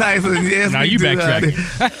Mike Tyson. Yes, now we you do, backtrack.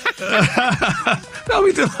 No,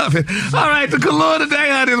 we do love it. All right, the color today,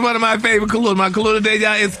 honey, is one of my favorite colors. My color today,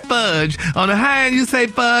 y'all, is fudge. On the high end, you say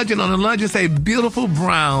fudge, and on the lunch, you say beautiful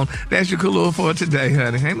brown. That's your color for today,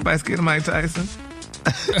 honey. Ain't nobody scared of Mike Tyson.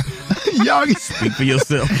 Y'all speak for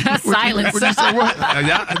yourself. Silence. What you say, what?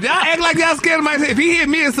 Y'all act like y'all scared of Mike Tyson. If he hit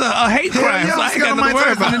me, it's a hate crime. So I ain't got nothing to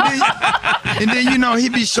worry about. And then, he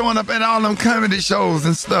be showing up at all them comedy shows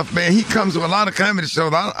and stuff, man. He comes to a lot of comedy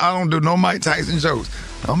shows. I don't do no Mike Tyson shows.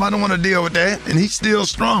 I don't want to deal with that. And he's still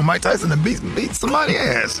strong. Mike Tyson beat somebody's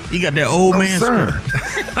ass. He got that old man spirit.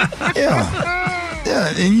 Yeah,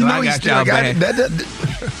 and he still got it.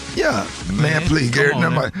 Yeah, man, please, Gary.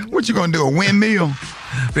 What you gonna do? A windmill?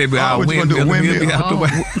 Baby, I'll windmill. Windmill Out the way.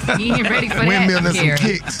 You ain't ready for that. Windmill and some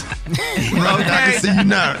kicks. I can see you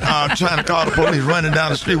now trying to call the police running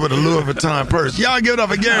down the street with a Louis Vuitton purse. Y'all give it up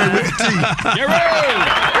for Gary with the T.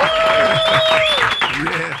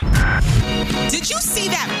 Did you see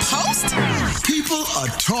that post? People are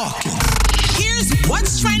talking. Here's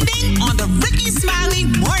what's trending on the Rickey Smiley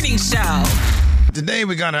Morning Show. Today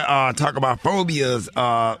we're going to talk about phobias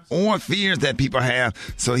or fears that people have.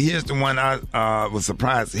 So here's the one I was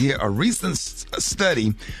surprised to hear. A recent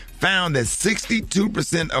study found that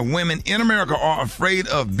 62% of women in America are afraid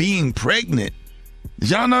of being pregnant. Did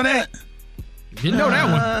y'all know that? Didn't know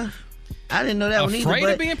that one. I didn't know that one either. Afraid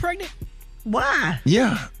of being pregnant? Why?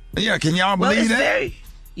 Yeah. Can y'all believe that?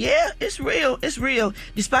 It's real. It's real.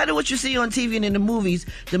 Despite what you see on TV and in the movies,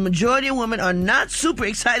 the majority of women are not super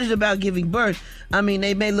excited about giving birth. I mean,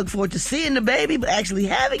 they may look forward to seeing the baby, but actually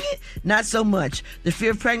having it, not so much. The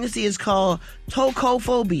fear of pregnancy is called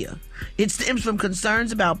tocophobia. It stems from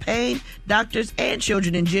concerns about pain, doctors, and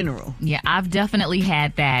children in general. Yeah, I've definitely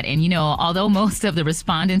had that. And, although most of the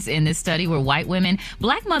respondents in this study were white women,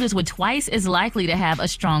 black mothers were twice as likely to have a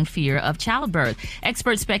strong fear of childbirth.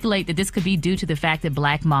 Experts speculate that this could be due to the fact that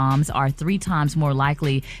black moms are 3 times more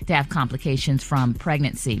likely to have complications from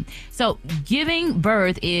pregnancy. So giving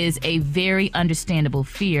birth is a very understandable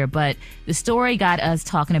fear, but the story got us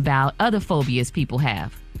talking about other phobias people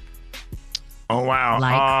have. Oh, wow.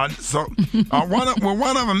 Like? One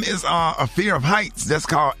of them is a fear of heights. That's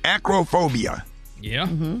called acrophobia. Yeah.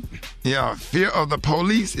 Mm-hmm. Yeah. Fear of the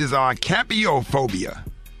police is capiophobia.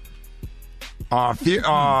 What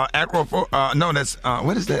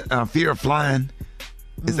is that? Fear of flying.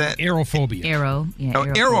 Is that? Aerophobia.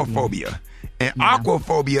 Aerophobia. And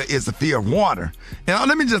aquaphobia is the fear of water. And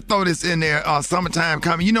let me just throw this in there. Summertime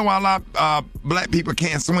coming. You know why a lot of black people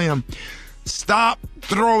can't swim? Stop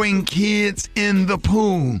throwing kids in the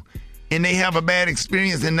pool. And they have a bad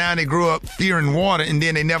experience, and now they grow up fearing water, and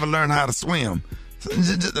then they never learn how to swim. So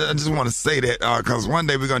I just want to say that because one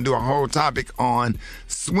day we're going to do a whole topic on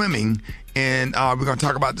swimming, and we're going to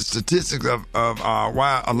talk about the statistics of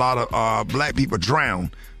why a lot of black people drown,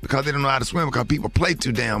 because they don't know how to swim, because people play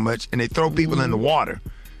too damn much, and they throw people in the water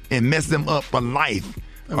and mess them up for life.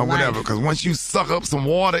 Or whatever, because once you suck up some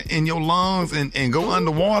water in your lungs and go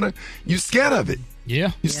underwater, you're scared of it.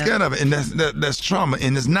 Yeah. You're scared of it, and that's trauma,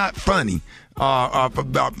 and it's not funny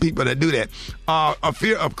about people that do that. A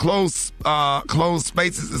fear of closed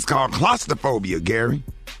spaces is called claustrophobia, Gary.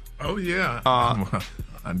 Oh, yeah.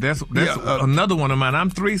 That's another one of mine. I'm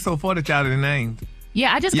 3 so far that y'all didn't name.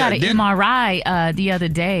 Yeah, I just got an MRI the other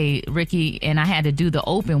day, Ricky, and I had to do the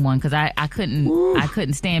open one because I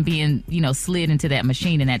couldn't stand being slid into that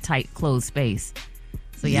machine in that tight closed space.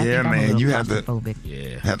 So yeah, man, you have to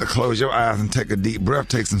close your eyes and take a deep breath,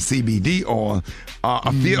 take some CBD oil.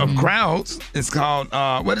 A fear of crowds is called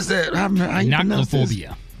what is that? How you pronounce this?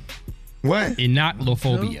 Inoculophobia. What?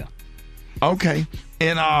 Inoculophobia. Okay,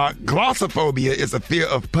 and glossophobia is a fear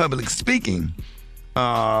of public speaking.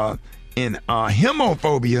 And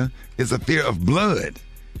hemophobia is a fear of blood.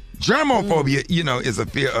 Germophobia, is a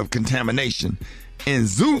fear of contamination. And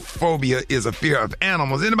zoophobia is a fear of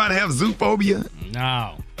animals. Anybody have zoophobia?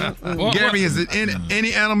 No. Gary, is it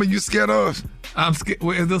any animal you scared of? I'm scared.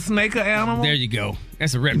 Is the snake an animal? There you go.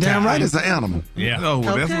 That's a reptile. Damn right, it's an animal. Yeah. Oh,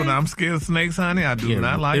 well, that's what I'm scared of snakes, honey. I do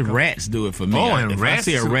not like them. Rats do it for me. Oh, and if rats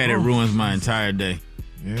I see a rat, it ruins my entire day.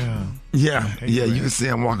 Yeah. Yeah. You can see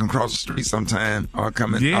them walking across the street sometime or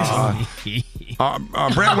coming. Yes.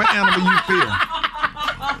 Brad, what animal you fear?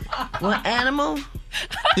 What animal?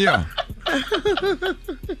 Yeah.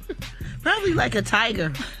 Probably like a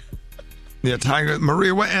tiger. Yeah, tiger.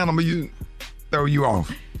 Maria, what animal you throw you off?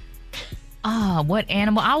 What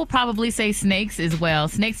animal? I would probably say snakes as well.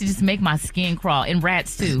 Snakes just make my skin crawl, and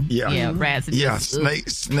rats too. Yeah, rats. Are just,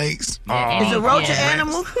 snakes. Is a roach an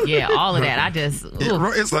animal? Yeah, all of that. I just.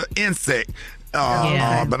 It's an insect. But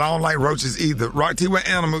I don't like roaches either. Right, T, what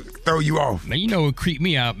animal throw you off? Man, you know what creep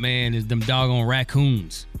me out, man, is them doggone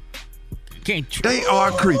raccoons. They are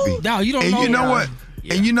creepy. No, you don't and know. You know what?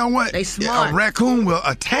 Yeah. And you know what? They smart. A raccoon will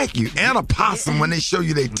attack you, and a possum when they show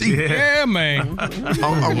you their teeth. Yeah, man.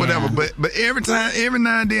 or whatever. But every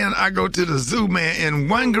now and then I go to the zoo, man, and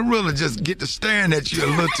one gorilla just get to staring at you a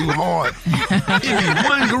little too hard.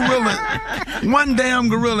 one damn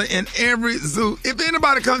gorilla in every zoo. If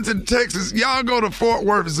anybody comes to Texas, y'all go to Fort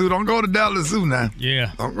Worth Zoo. Don't go to Dallas Zoo now.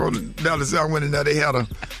 Yeah. Don't go to Dallas Zoo. I went in there. They had a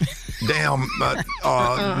damn,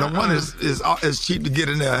 the one is cheap to get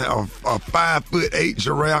in there. A 5'8"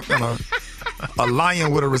 giraffe and a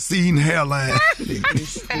lion with a receding hairline.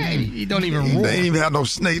 He don't even roar. They didn't even have no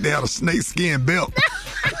snake. They had a snake skin belt.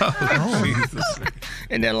 Oh, Jesus.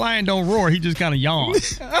 And that lion don't roar. He just kind of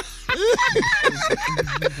yawns.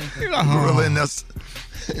 Gorilla in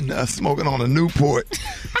there smoking on a Newport.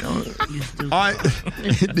 All right.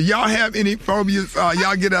 Do y'all have any phobias?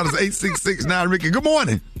 Y'all get out as 866-9 Ricky. Good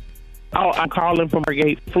morning. Oh, I'm calling from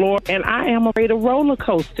Margate, Florida, and I am afraid of roller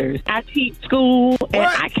coasters. I teach school, and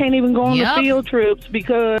I can't even go on the field trips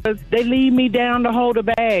because they leave me down to hold the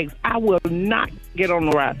bags. I will not get on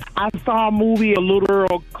the ride. I saw a movie, a little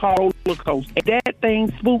girl called Roller Coaster. That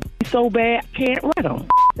thing spooked me so bad, I can't ride on.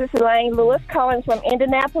 This is Lane Lewis calling from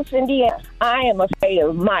Indianapolis, Indiana. I am afraid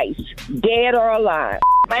of mice, dead or alive.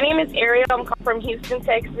 My name is Ariel. I'm calling from Houston,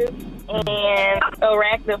 Texas, and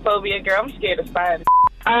arachnophobia, girl. I'm scared of spiders.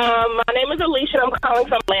 My name is Alicia. I'm calling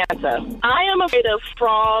from Atlanta. I am afraid of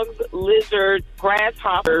frogs, lizards,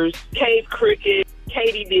 grasshoppers, cave crickets,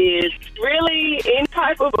 katydids, really any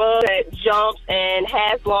type of bug that jumps and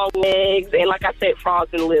has long legs, and like I said,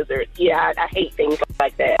 frogs and lizards. Yeah, I hate things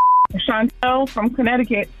like that. Chantel from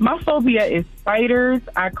Connecticut. My phobia is spiders.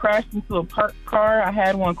 I crashed into a parked car. I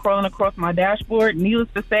had one crawling across my dashboard. Needless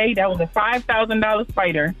to say, that was a $5,000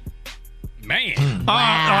 spider. Man.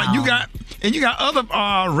 Wow. You got other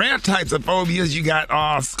rare types of phobias. You got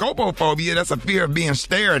scopophobia. That's a fear of being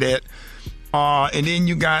stared at. And then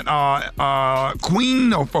you got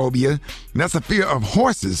queenophobia. That's a fear of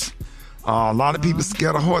horses. A lot of people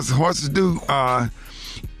scared of horses. Horses do. A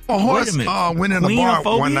horse went in a bar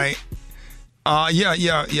one night.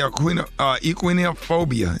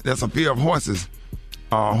 Equinophobia. That's a fear of horses.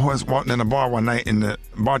 A horse walked in a bar one night, and the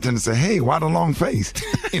bartender said, "Hey, why the long face?"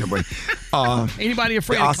 Anyway, anybody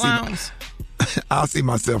afraid of clowns? I'll see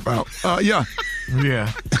myself out. Yeah.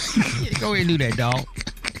 Go ahead and do that, dog.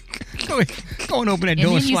 Go and open that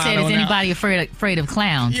door. And then you said, "Is anybody afraid of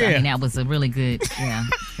clowns?" Yeah. I mean, that was a really good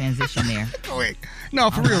transition there. Go ahead.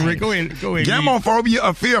 No, for real, Rick. Go ahead. Gamophobia,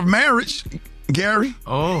 a fear of marriage. Gary.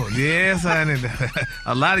 Oh yes, honey.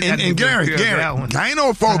 A lot of and Gary.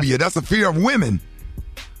 Gynophobia. That's a fear of women.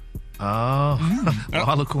 Oh,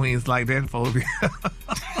 all the queens like that phobia.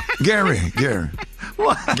 Gary.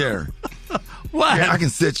 What? Gary. What? Gary, I can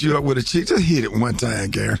set you up with a chick. Just hit it one time,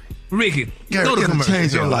 Gary. Gary, go to commercial.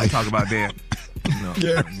 Change your life. Talk about that.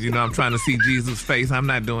 You know, I'm trying to see Jesus' face. I'm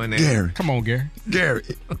not doing that. Gary. Come on, Gary. Gary,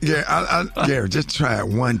 Gary, just try it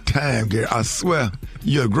one time, Gary. I swear,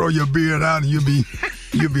 you'll grow your beard out and you'll be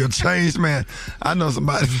a changed man. I know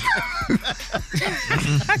somebody.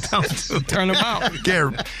 Don't turn them out.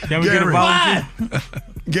 Gary. Can we get a volunteer?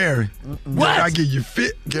 Gary. What? Gary, I give you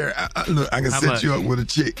fit. Gary, look, I can set you up with a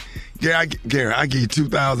chick. Gary, I give you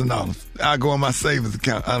 $2,000. I go on my savings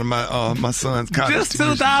account out of my son's college. Just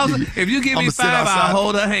 $2,000. If you give me $5, I'll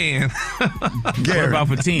hold a hand. Gary, what about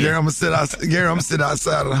for 10? Gary, I'm gonna sit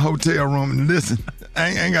outside of the hotel room and listen.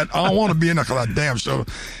 I don't want to be in there because I damn sure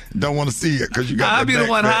don't want to see it because you got. I'll be the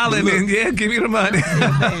one hollering. Yeah, give me the money.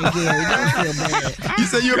 You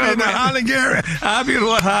say you'll be in there hollering, Gary? I'll be the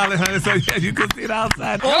one hollering, honey. So yeah, you can see it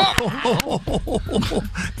outside. Fear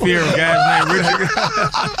of guys named Richard.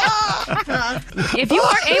 If you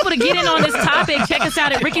are able to get in on this topic, check us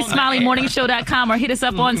out at RickySmileyMorningShow.com or hit us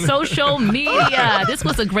up on social media. This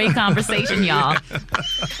was a great conversation, y'all.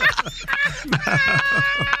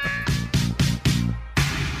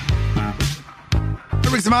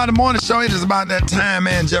 Rickey Smiley Morning Show. It is about that time,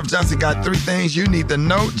 man. Jeff Johnson got 3 things you need to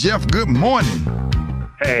know. Jeff, good morning.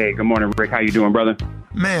 Hey, good morning, Rick. How you doing, brother?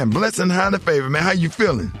 Man, blessing, highly favored, man. How you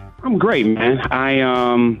feeling? I'm great, man.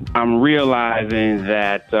 I'm realizing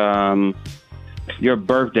that your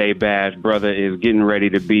birthday bash, brother, is getting ready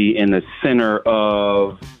to be in the center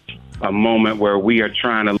of a moment where we are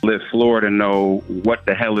trying to let Florida know what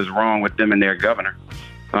the hell is wrong with them and their governor.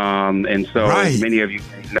 And so many of you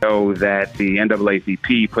may know that the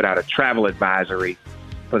NAACP put out a travel advisory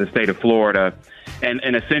for the state of Florida.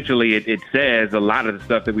 And essentially it says a lot of the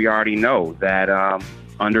stuff that we already know, that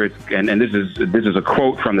under its, and this is a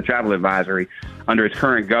quote from the travel advisory, under its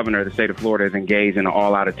current governor, the state of Florida is engaged in an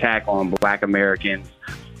all-out attack on Black Americans,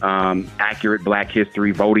 accurate Black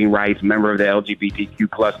history, voting rights, member of the LGBTQ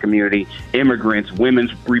plus community, immigrants,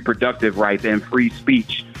 women's reproductive rights, and free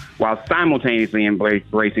speech, while simultaneously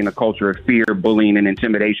embracing a culture of fear, bullying, and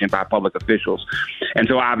intimidation by public officials. And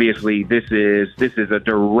so obviously this is a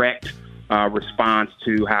direct response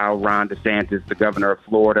to how Ron DeSantis, the governor of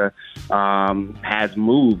Florida, has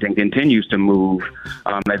moved and continues to move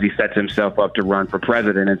as he sets himself up to run for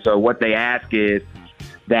president. And so what they ask is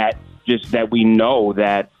that we know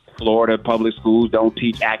that Florida public schools don't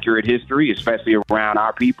teach accurate history, especially around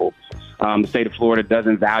our people. The state of Florida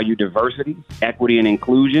doesn't value diversity, equity, and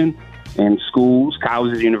inclusion in schools,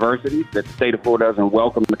 colleges, universities. That the state of Florida doesn't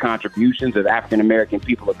welcome the contributions of African-American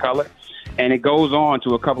people of color. And it goes on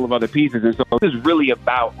to a couple of other pieces. And so this is really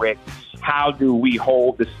about, Rick, how do we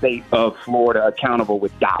hold the state of Florida accountable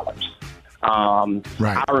with dollars?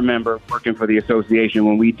 I remember working for the association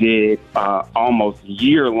when we did almost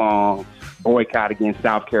year-long boycott against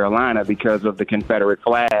South Carolina because of the Confederate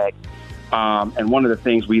flag. And one of the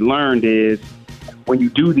things we learned is when you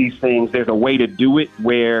do these things, there's a way to do it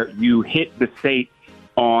where you hit the state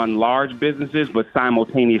on large businesses, but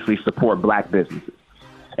simultaneously support Black businesses.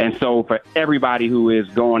 And so for everybody who is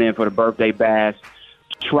going in for the birthday bash,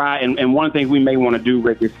 try, and one of the things we may want to do,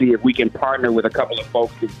 Rick, is see if we can partner with a couple of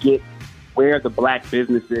folks to get where are the Black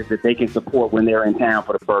businesses that they can support when they're in town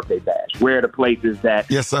for the birthday bash? Where are the places that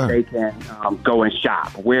they can go and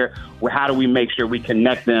shop? Where how do we make sure we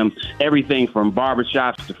connect them? Everything from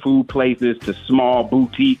barbershops to food places to small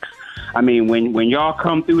boutiques. I mean, when y'all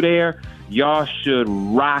come through there, y'all should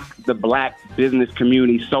rock the Black business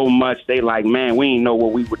community so much. They like, man, we ain't know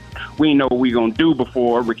what we gonna do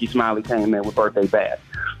before Rickey Smiley came in with birthday bash.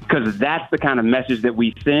 Because that's the kind of message that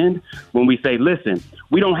we send when we say, listen,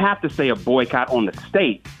 we don't have to say a boycott on the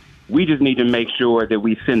state. We just need to make sure that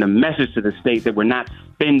we send a message to the state that we're not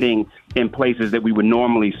spending in places that we would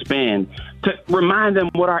normally spend, to remind them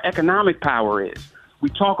what our economic power is. We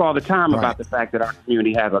talk all the time about the fact that our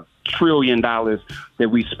community has $1 trillion that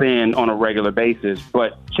we spend on a regular basis.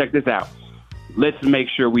 But check this out. Let's make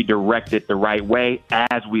sure we direct it the right way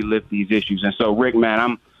as we lift these issues. And so, Rick,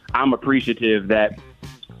 man, I'm appreciative that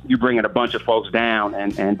you bringing a bunch of folks down,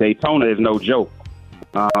 and Daytona is no joke.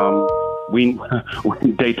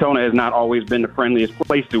 Daytona has not always been the friendliest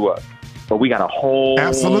place to us, but we got a whole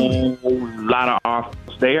lot of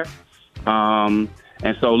offers there. And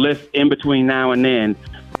so let's, in between now and then,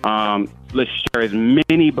 let's share as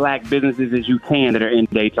many Black businesses as you can that are in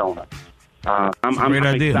Daytona. I'm great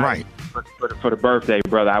idea. Excited for the birthday,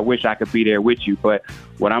 brother. I wish I could be there with you, but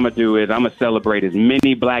what I'm going to do is I'm going to celebrate as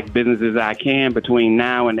many Black businesses as I can between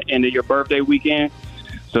now and the end of your birthday weekend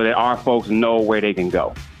so that our folks know where they can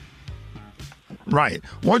go. Right.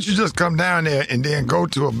 Why don't you just come down there and then go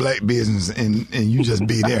to a Black business and you just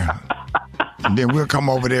be there. And then we'll come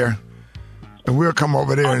over there. And we'll come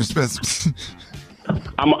over there and spend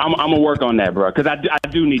I'm going to work on that, bro, because I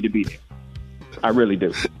do need to be there. I really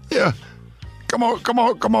do. Yeah. Come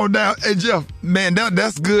on down. Hey, Jeff, man,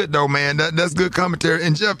 that's good, though, man. That's good commentary.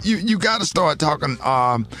 And, Jeff, you got to start talking,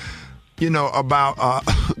 about,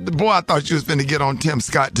 boy, I thought you was finna get on Tim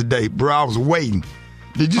Scott today, bro. I was waiting.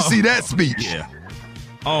 Did you see that speech? Yeah.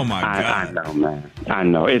 Oh, my God. I know, man. I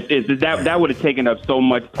know. That would have taken up so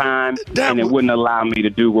much time, and it wouldn't allow me to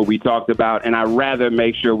do what we talked about, and I'd rather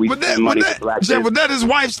make sure we spend money for Black Jeff, was that his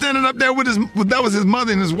wife standing up there with that was his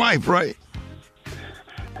mother and his wife, right?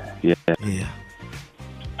 Yeah. Yeah.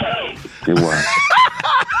 It was.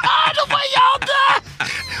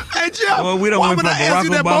 Hey, Jeff. Well, we don't why went would for I ask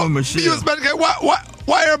you Barack that, Obama, Bo? Michelle.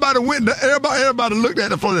 Why everybody went? Everybody looked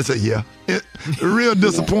at the phone and said, "Yeah, real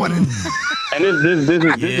disappointed." And this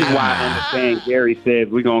is why I understand Gary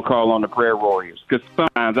said we're gonna call on the prayer warriors, because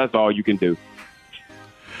sometimes that's all you can do.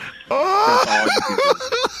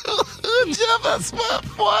 Jeff, that's what?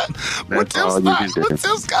 When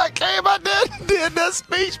Tim Scott came out there and did that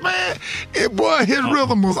speech, man, his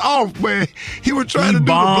rhythm was off, man. He was trying to do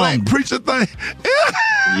the black preacher thing.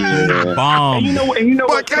 Yeah. Bombed. And you know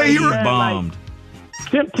what? He bombed.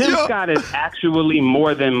 Tim Scott is actually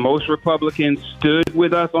more than most Republicans stood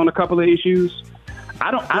with us on a couple of issues.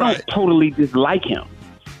 I don't totally dislike him,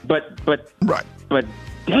 but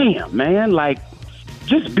damn, man, like,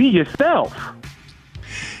 just be yourself.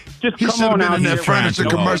 Just he come on out in there. that furniture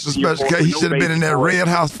commercial special. He should have been in that Red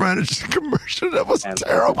House furniture commercial. That was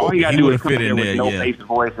terrible. All you gotta do is come in with no face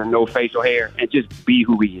voice and no facial hair and just be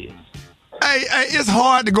who he is. Hey, it's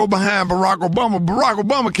hard to go behind Barack Obama. Barack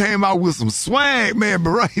Obama came out with some swag, man.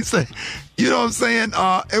 He said, you know what I'm saying?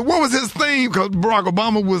 And what was his theme? Because Barack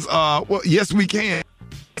Obama was, yes, we can.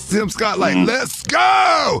 Tim Scott, like, let's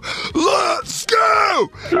go! Let's go!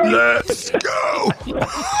 Let's go!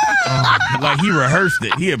 Like he rehearsed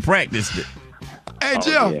it. He had practiced it. Hey,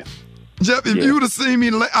 Jeff, if you would have seen me,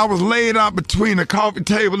 I was laid out between the coffee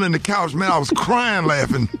table and the couch, man. I was crying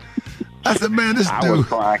laughing. I said, man, this dude. I was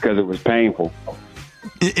crying because it was painful.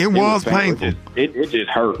 It was painful. It just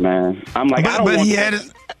hurt, man. I'm like, But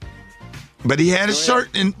he had his shirt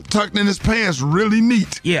tucked in his pants really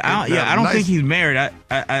neat. I don't think he's married.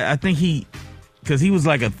 I think because he was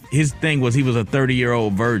like his thing was he was a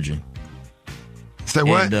 30-year-old virgin. Say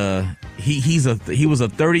what? And he was a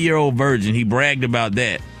 30-year-old virgin. He bragged about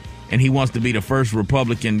that, and he wants to be the first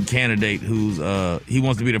Republican candidate he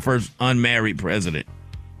wants to be the first unmarried president.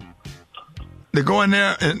 They go in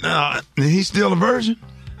there and he's still a virgin.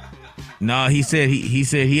 No, he said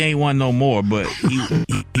he ain't one no more, but he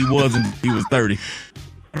wasn't. He was 30.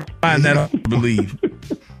 Find that hard to believe.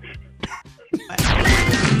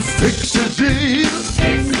 Fix it, Jesus.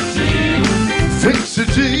 Fix it,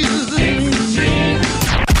 Jesus.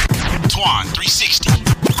 Twan 360.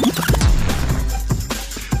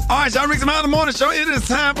 All right, y'all, Rickey Smiley Morning Show. It is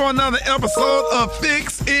time for another episode of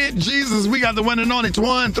Fix It Jesus. We got the one and only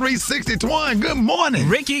Twan 360. Twan, good morning.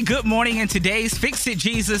 Rickey, good morning. In today's Fix It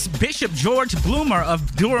Jesus, Bishop George Bloomer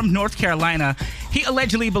of Durham, North Carolina, he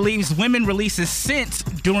allegedly believes women releases scent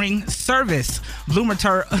during service. Bloomer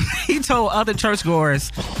he told other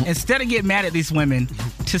churchgoers, instead of getting mad at these women,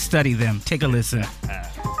 to study them. Take a listen.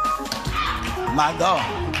 My God,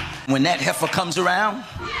 when that heifer comes around,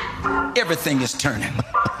 everything is turning.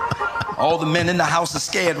 All the men in the house are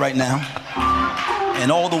scared right now,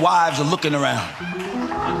 and all the wives are looking around.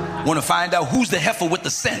 Want to find out who's the heifer with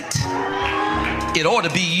the scent? It ought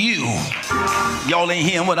to be you. Y'all ain't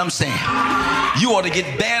hearing what I'm saying. You ought to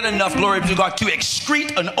get bad enough, glory to God, to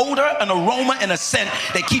excrete an odor, an aroma, and a scent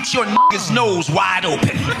that keeps your nigga's nose wide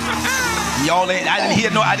open. Y'all ain't, I didn't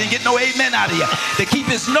get no amen out of you. To keep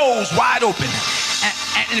his nose wide open.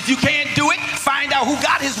 And if you can't do it, find out who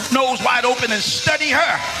got his nose wide open and study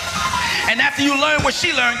her. And after you learn what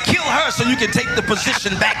she learned, kill her so you can take the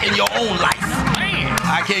position back in your own life. Man.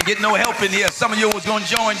 I can't get no help in here. Some of you was going to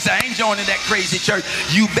join, so I ain't joining that crazy church.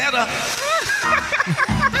 You better.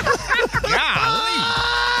 Golly.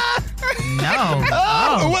 No.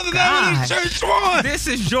 What's the name of the church one? This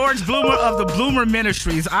is George Bloomer of the Bloomer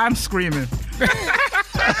Ministries. I'm screaming.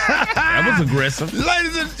 That was aggressive.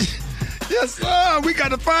 Ladies and yes, sir. We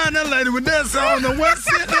got to find that lady with that scent. I don't know what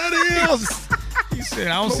scent that is. He said,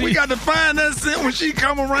 I don't see. We got to find that scent when she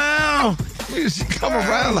come around. She come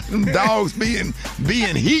around like them dogs being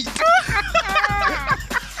heat.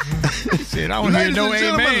 He said, I don't hear no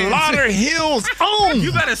amen. Lauder Hills on.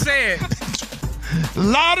 You better say it.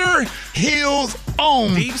 Lauder Hills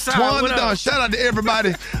on. Deep side, what up? Shout out to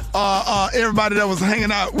everybody. Everybody that was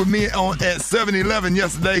hanging out with me at 7-Eleven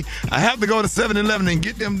yesterday. I have to go to 7-Eleven and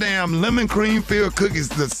get them damn lemon cream filled cookies.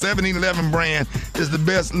 The 7-Eleven brand is the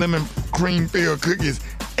best lemon cream filled cookies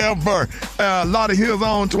ever. Lauder Hills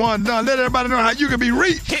on, Twan Dunn. Let everybody know how you can be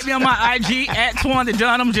reached. Hit me on my IG at Twan the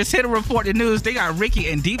Dunham. Just hit a report the news. They got Rickey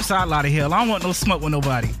and Deep Side Lauder Hill. I don't want no smoke with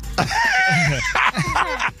nobody.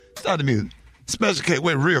 Start the music. Special K,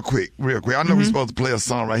 wait, real quick. I know we're supposed to play a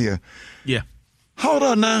song right here. Yeah. Hold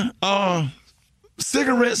on now.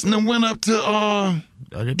 Cigarettes and then went up to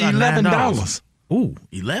 $11. Ooh,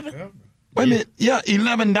 11? Wait a minute. Yeah,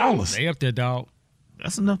 $11. They up there, dog.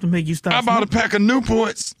 That's enough to make you stop. I bought a pack of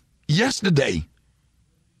Newports yesterday.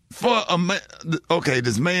 For a man. Okay,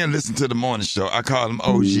 this man listened to the morning show. I call him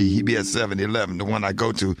OG. He be at 7-Eleven, the one I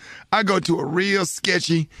go to. I go to a real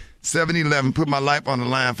sketchy 7-Eleven, put my life on the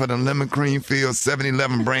line for the lemon cream filled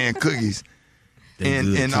 7-Eleven brand cookies. And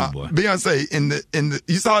Beyonce,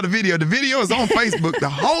 you saw the video. The video is on Facebook.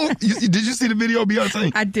 Did you see the video,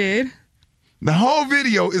 Beyonce? I did. The whole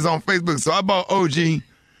video is on Facebook. So I bought OG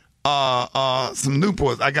some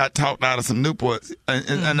Newports. I got talked out of some Newports.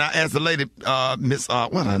 And I asked the lady, Miss,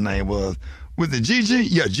 what her name was it Gigi?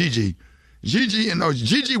 Yeah, Gigi.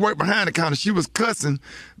 Gigi worked behind the counter. She was cussing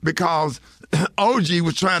because OG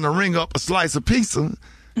was trying to ring up a slice of pizza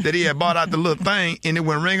that he had bought out the little thing, and it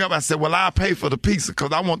wouldn't ring up. I said, well, I'll pay for the pizza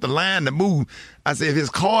because I want the line to move. I said, if his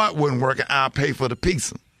card wasn't working, I'll pay for the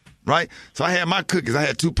pizza, right? So I had my cookies. I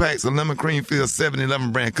had 2 packs of lemon cream filled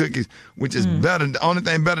 7-Eleven brand cookies, which is better. The only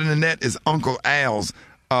thing better than that is Uncle Al's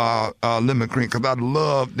lemon cream, because I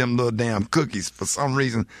love them little damn cookies. For some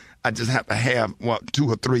reason, I just have to have 2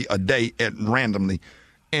 or 3 a day randomly.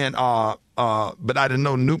 And but I didn't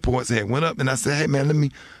know Newports had went up, and I said, hey man, let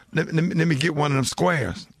me get one of them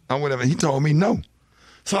squares or whatever. He told me no.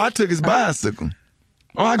 So I took his bicycle.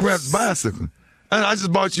 I grabbed his bicycle. And I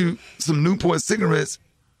just bought you some Newport cigarettes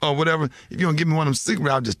or whatever. If you don't give me one of them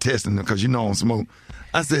cigarettes, I'm just testing them because you know I don't smoke.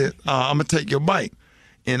 I said, I'm going to take your bike.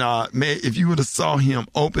 And man, if you would have saw him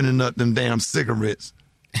opening up them damn cigarettes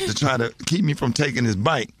to try to keep me from taking his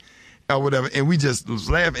bike or whatever, and we just was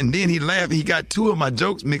laughing. And then he laughed. He got 2 of my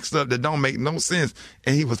jokes mixed up that don't make no sense.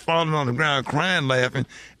 And he was falling on the ground crying, laughing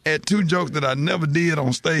at 2 jokes that I never did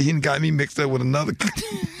on stage. He got me mixed up with another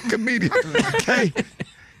comedian. Okay.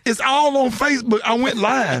 It's all on Facebook. I went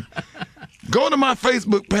live. Go to my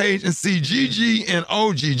Facebook page and see Gigi and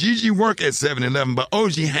OG. Gigi work at 7-Eleven, but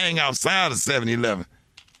OG hang outside of 7-Eleven.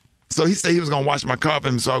 So he said he was going to wash my car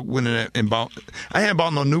for me, so I went in there and bought. I hadn't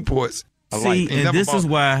bought no Newports. Is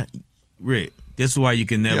why, Rick, this is why you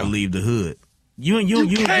can never leave the hood. You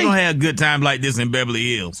don't have a good time like this in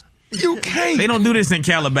Beverly Hills. You can't. They don't do this in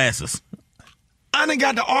Calabasas. I done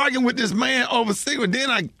got to arguing with this man over cigarette. Then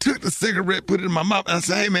I took the cigarette, put it in my mouth, and I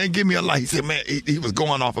said, hey, man, give me a light. He said, man, he was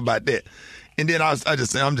going off about that. And then I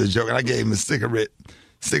just said, I'm just joking. I gave him a cigarette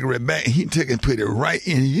back, and he took and put it right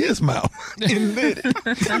in his mouth and lit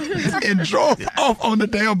it and drove off on the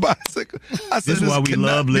damn bicycle. I said, this is why we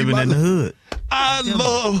love living in the hood. I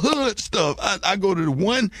love hood stuff. I go to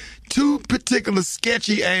the 2 particular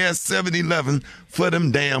sketchy ass 7-Eleven for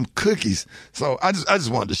them damn cookies. So I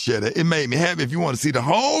just wanted to share that. It made me happy. If you want to see the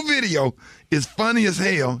whole video, it's funny as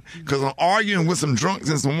hell because I'm arguing with some drunks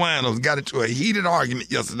and some winos. Got into a heated argument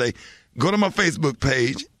yesterday. Go to my Facebook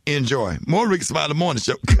page. Enjoy. More Rickey Smiley Morning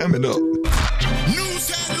Show coming up. News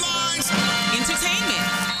headlines,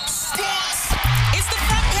 entertainment, sports. It's the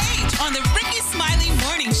front page on the Rickey Smiley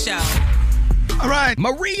Morning Show. All right,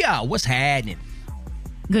 Maria, what's happening?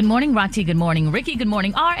 Good morning, Rocky. Good morning, Rickey. Good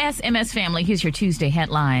morning, RSMS family. Here's your Tuesday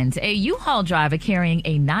headlines. A U-Haul driver carrying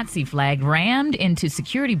a Nazi flag rammed into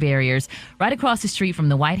security barriers right across the street from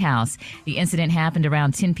the White House. The incident happened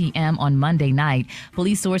around 10 p.m. on Monday night.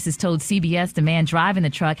 Police sources told CBS the man driving the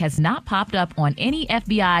truck has not popped up on any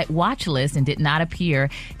FBI watch list and did not appear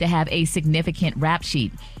to have a significant rap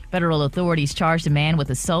sheet. Federal authorities charged a man with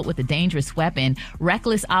assault with a dangerous weapon,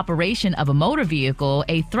 reckless operation of a motor vehicle,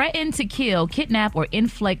 a threaten to kill, kidnap, or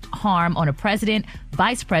inflict harm on a president,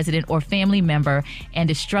 vice president, or family member, and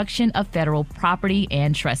destruction of federal property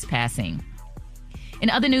and trespassing. In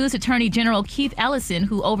other news, Attorney General Keith Ellison,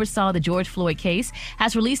 who oversaw the George Floyd case,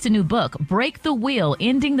 has released a new book, Break the Wheel,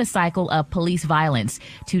 Ending the Cycle of Police Violence,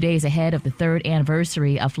 2 days ahead of the 3rd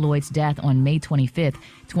anniversary of Floyd's death on May 25th,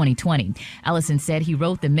 2020. Ellison said he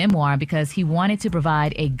wrote the memoir because he wanted to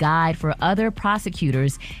provide a guide for other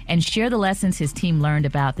prosecutors and share the lessons his team learned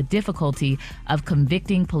about the difficulty of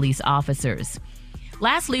convicting police officers.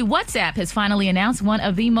 Lastly, WhatsApp has finally announced one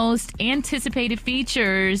of the most anticipated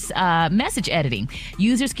features, message editing.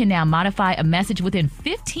 Users can now modify a message within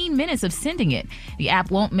 15 minutes of sending it. The app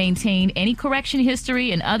won't maintain any correction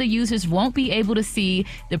history, and other users won't be able to see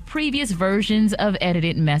the previous versions of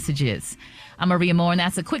edited messages. I'm Maria Moore, and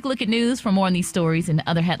that's a quick look at news. For more on these stories and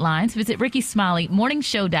other headlines, visit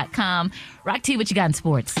RickeySmileyMorningShow.com. Rock T, what you got in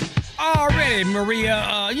sports? Already,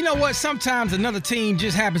 Maria. You know what? Sometimes another team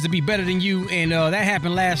just happens to be better than you, and that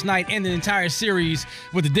happened last night and the entire series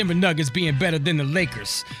with the Denver Nuggets being better than the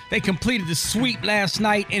Lakers. They completed the sweep last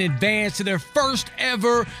night and advanced to their first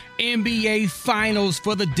ever NBA Finals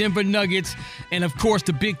for the Denver Nuggets. And of course,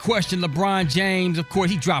 the big question: LeBron James. Of course,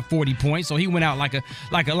 he dropped 40 points, so he went out like a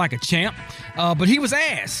champ. But he was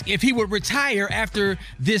asked if he would retire after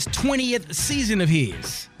this 20th season of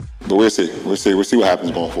his. But we'll see. We'll see what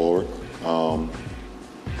happens going forward. But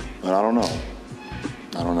I don't know.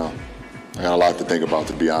 I got a lot to think about,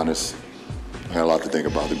 to be honest.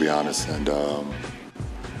 And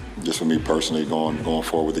just for me personally, going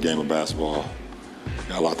forward with the game of basketball,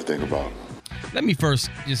 got a lot to think about. Let me first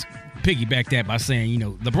just piggyback that by saying,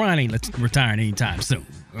 LeBron ain't retiring anytime soon.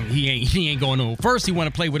 He ain't going nowhere. First, he want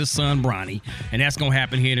to play with his son, Bronny, and that's going to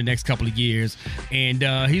happen here in the next couple of years. And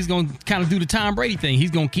he's going to kind of do the Tom Brady thing.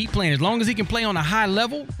 He's going to keep playing. As long as he can play on a high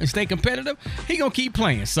level and stay competitive, he's going to keep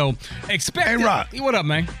playing. So expect Hey, Rock. What up,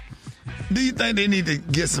 man? Do you think they need to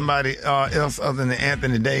get somebody else other than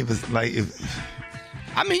Anthony Davis?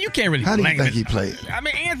 You can't really. How do you blame think it. he played?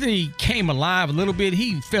 Anthony came alive a little bit.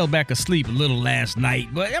 He fell back asleep a little last night,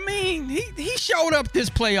 but he showed up this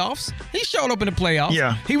playoffs. He showed up in the playoffs.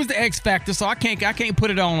 Yeah, he was the X factor. So I can't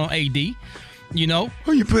put it on AD.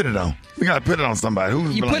 Who you put it on? We gotta put it on somebody.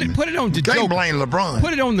 Who's you blaming? put it on the you Joker. Can't blame LeBron.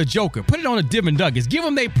 Put it on the Joker. Put it on the Div Nuggets. Give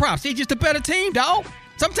them their props. They're just a better team, dog.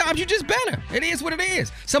 Sometimes you just better. It is what it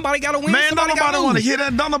is. Somebody got to win. Man, don't nobody want to hear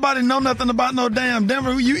that. Don't nobody know nothing about no damn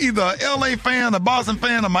Denver. You either a L.A. fan, a Boston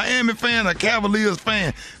fan, a Miami fan, a Cavaliers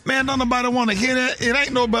fan. Man, don't nobody want to hear that. It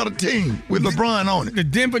ain't no better team with LeBron on it. The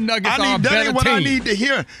Denver Nuggets are a that better ain't what team. I need to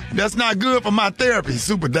hear. That's not good for my therapy,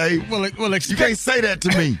 Super Dave. Well, you can't say that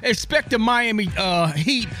to me. Expect the Miami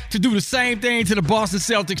Heat to do the same thing to the Boston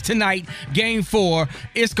Celtics tonight, Game 4.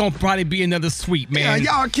 It's going to probably be another sweep, man.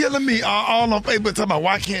 Yeah, y'all killing me all on Facebook talking about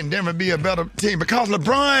why can't Denver be a better team? Because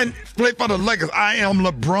LeBron played for the Lakers. I am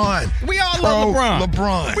LeBron. We all love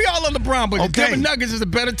LeBron. We all love LeBron, but the Denver Nuggets is a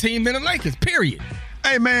better team than the Lakers, period.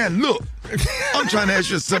 Hey, man, look. I'm trying to ask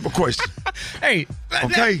you a simple question. Hey,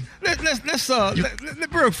 okay. Let's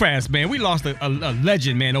real fast, man. We lost a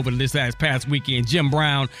legend, man, over this past weekend. Jim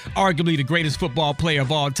Brown, arguably the greatest football player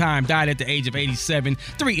of all time, died at the age of 87.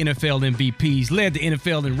 3 NFL MVPs, led the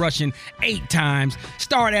NFL in rushing 8 times,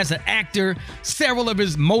 starred as an actor. Several of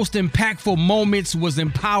his most impactful moments was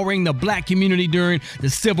empowering the black community during the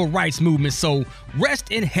civil rights movement. So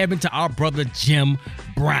rest in heaven to our brother Jim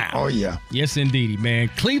Brown. Oh, yeah. Yes, indeedy, man.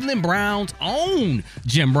 Cleveland Browns own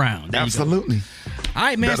Jim Brown. There Absolutely. All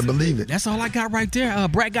right, man. Better believe it. That's all I got right there.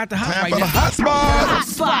 Brad got the hot Time right for now. the hot spot. Hot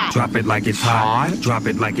spot. Drop it like it's hot. Drop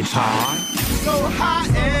it like it's hot. So hot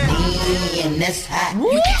and that's hot.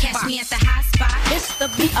 You can catch me at the hot spot. It's the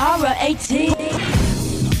BR18.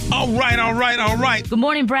 All right. Good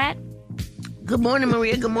morning, Brad. Good morning,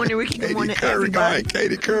 Maria. Good morning, Ricky. Good morning, everybody.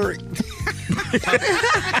 Katie Curry.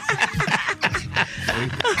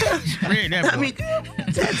 Spread that boy.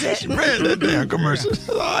 That's it. Spread that damn commercial.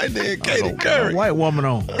 All right, then, Katie Curry. White woman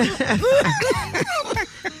on.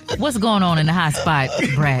 What's going on in the hot spot,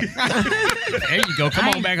 Brad? There you go. Come I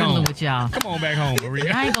on ain't back fooling home. with y'all. Come on back home,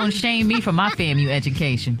 Maria. I ain't gonna shame me for my FAMU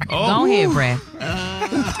education. Oh. Go ahead, Brad.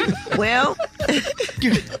 Well,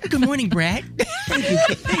 Good morning, Brad.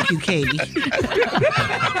 thank you, Katie.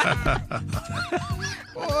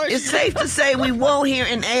 It's safe to say we won't hear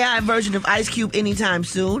an AI version of Ice Cube anytime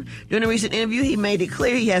soon. During a recent interview, he made it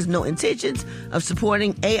clear he has no intentions of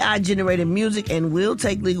supporting AI-generated music and will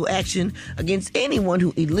take legal action against anyone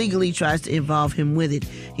who illegally tries to involve him with it.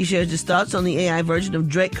 He shares his thoughts on the AI version of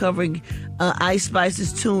Drake covering Ice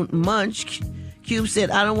Spice's tune Munch. Cube said,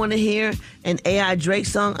 I don't want to hear an AI Drake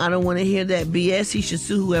song. I don't want to hear that BS. He should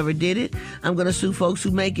sue whoever did it. I'm going to sue folks who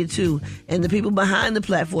make it too. And the people behind the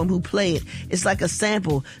platform who play it. It's like a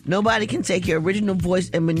sample. Nobody can take your original voice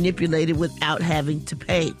and manipulate it without having to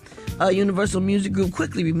pay. Universal Music Group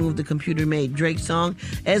quickly removed the computer-made Drake song,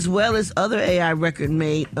 as well as other AI records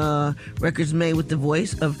made with the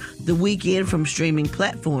voice of The Weeknd from streaming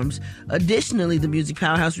platforms. Additionally, the music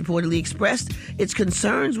powerhouse reportedly expressed its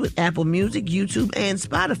concerns with Apple Music, YouTube, and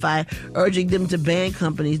Spotify, urging them to ban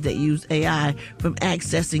companies that use AI from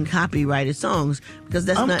accessing copyrighted songs, because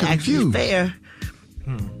that's not actually fair.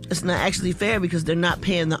 It's not actually fair because they're not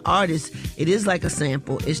paying the artist. It is like a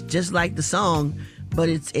sample. It's just like the song, but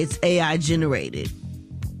it's AI generated.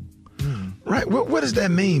 Right. What does that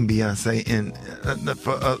mean, Beyonce? And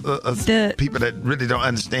for people that really don't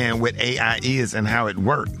understand what AI is and how it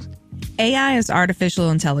works. AI is artificial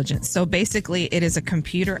intelligence. So basically, it is a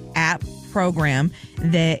computer app program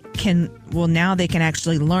that now they can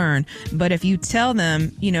actually learn. But if you tell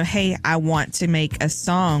them, hey, I want to make a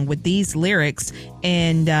song with these lyrics,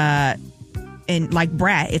 and like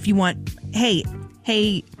Brat, if you want, hey,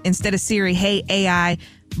 instead of Siri, hey, AI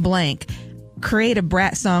blank, create a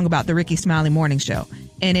Brat song about the Rickey Smiley Morning Show.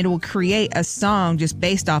 And it will create a song just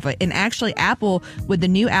based off it. And actually, Apple, with the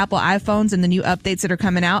new Apple iPhones and the new updates that are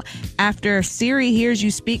coming out, after Siri hears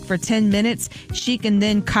you speak for 10 minutes, she can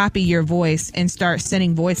then copy your voice and start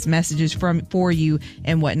sending voice messages for you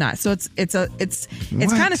and whatnot. So it's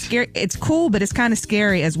kind of scary. It's cool, but it's kind of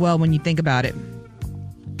scary as well when you think about it.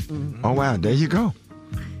 Oh wow, there you go.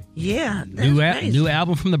 Yeah, new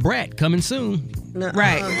album from the Brat coming soon.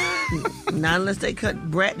 Right. Not unless they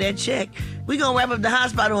cut Brett that check. We're going to wrap up the hot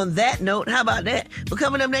spot on that note. How about that? But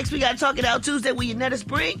coming up next, we got Talk It Out Tuesday with Yanetta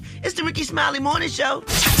Spring. It's the Rickey Smiley Morning Show.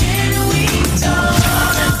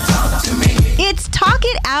 It's Talk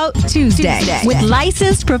It Out Tuesday with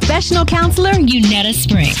licensed professional counselor Yanetta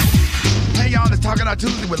Spring. Hey, y'all, it's Talking Out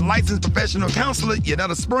Tuesday with licensed professional counselor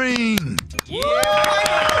Yanetta Spring.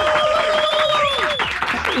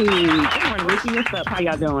 Hey, good morning, Rickey. What's up? How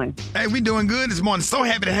y'all doing? Hey, we doing good this morning. So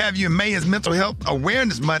happy to have you in May is Mental Health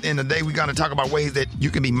Awareness Month. And today we're going to talk about ways that you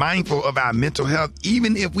can be mindful of our mental health,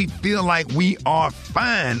 even if we feel like we are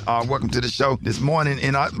fine. Welcome to the show this morning.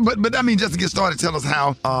 And but I mean, just to get started, tell us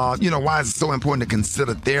how, why is it so important to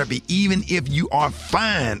consider therapy, even if you are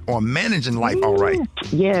fine or managing life all right?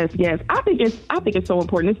 Yes. I think it's so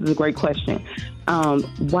important. This is a great question.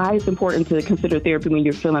 Why it's important to consider therapy when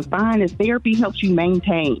you're feeling fine is therapy helps you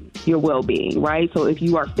maintain your well-being, right? So if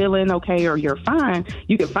you are feeling okay or you're fine,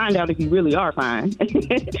 you can find out if you really are fine.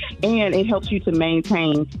 And it helps you to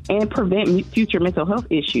maintain and prevent future mental health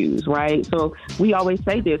issues, right? So we always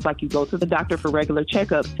say this, like you go to the doctor for regular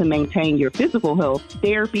checkups to maintain your physical health.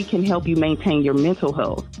 Therapy can help you maintain your mental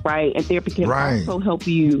health, right? And therapy can also help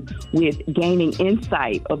you with gaining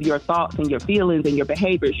insight of your thoughts and your feelings and your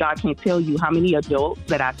behaviors. Y'all can't tell you how many adults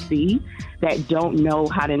that I see that don't know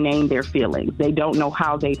how to name their feelings. They don't know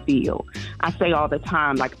how they feel. I say all the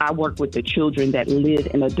time, like, I work with the children that live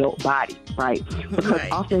in adult bodies, right? Because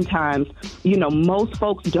oftentimes, most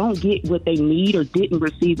folks don't get what they need or didn't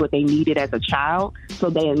receive what they needed as a child. So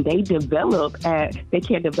then they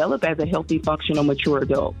can't develop as a healthy, functional, mature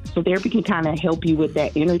adult. So therapy can kind of help you with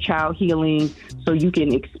that inner child healing so you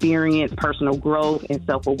can experience personal growth and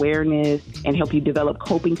self-awareness and help you develop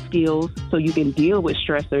coping skills so you can deal with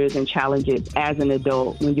stressors and challenges as an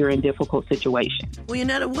adult when you're in difficult situations. Well,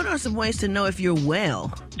 Yanetta, what are some ways to know if you're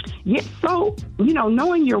well? Yeah, so,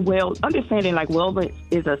 knowing you're well, understanding like wellness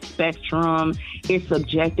is a spectrum, it's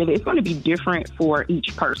subjective, it's going to be different for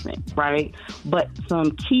each person, right? But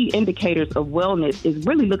some key indicators of wellness is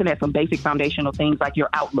really looking at some basic foundational things like your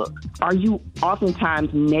outlook. Are you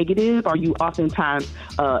oftentimes negative? Are you oftentimes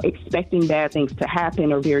expecting bad things to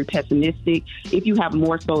happen or very pessimistic? If you have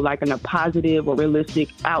more so like a positive or realistic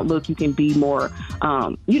outlook, you can be more,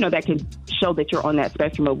 that can show that you're on that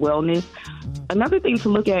spectrum of wellness. Another thing to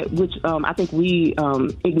look at, which I think we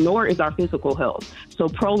ignore, is our physical health. So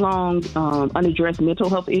prolonged unaddressed mental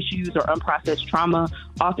health issues or unprocessed trauma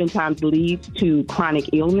oftentimes leads to chronic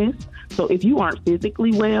illness. So if you aren't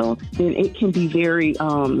physically well, then it can be very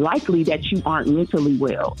likely that you aren't mentally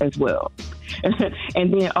well as well.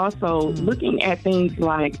 And then also looking at things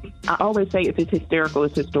like, I always say, if it's hysterical,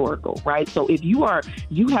 it's historical, right? So if you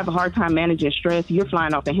have a hard time managing stress, you're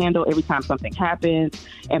flying off the handle every time something happens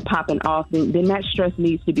and popping off, then that stress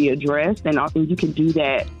needs to be addressed. And often you can do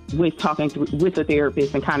that with talking with a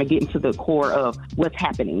therapist and kind of getting to the core of what's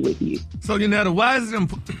happening with you. So, Yanetta, why is it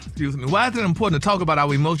important to talk about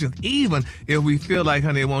our emotions, even if we feel like,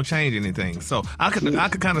 honey, it won't change anything? So I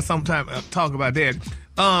could kind of sometimes talk about that.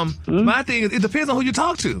 My thing is, it depends on who you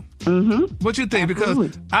talk to. What you think? Absolutely.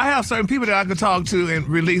 Because I have certain people that I can talk to and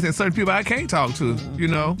release, and certain people I can't talk to,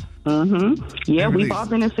 Yeah, we've all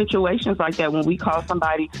been in situations like that when we call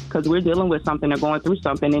somebody because we're dealing with something or going through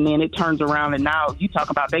something, and then it turns around and now you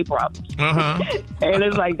talk about their problems. And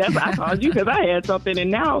it's like, I called you because I had something,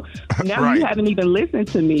 and now you haven't even listened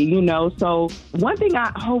to me, So one thing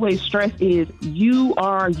I always stress is you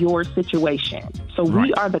are your situation. So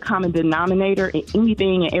we are the common denominator in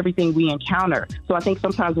anything and everything we encounter. So I think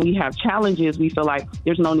sometimes when we have challenges, we feel like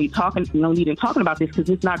there's no need in talking about this because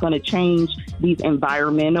it's not going to change these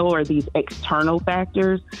environmental or these external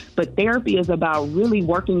factors. But therapy is about really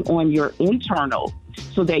working on your internal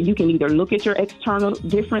so that you can either look at your external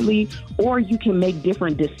differently or you can make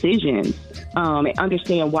different decisions and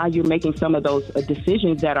understand why you're making some of those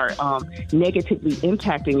decisions that are negatively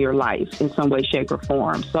impacting your life in some way, shape, or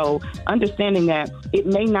form. So understanding that it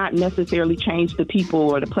may not necessarily change the people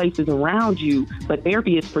or the places around you, but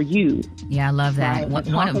therapy is for you. Yeah, I love that. Right?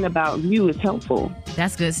 Talking about you is helpful.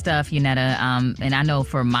 That's good stuff, Yanetta. And I know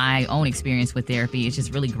for my own experience with therapy, it's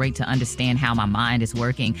just really great to understand how my mind is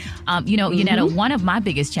working. Yanetta, one of my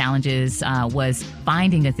biggest challenges was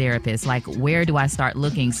finding a therapist. Like, where do I start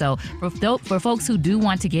looking? So for folks who do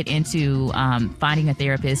want to get into finding a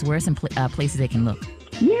therapist, where are some places they can look?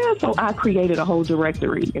 Yeah, so I created a whole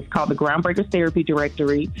directory. It's called the Groundbreakers Therapy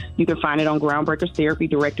Directory. You can find it on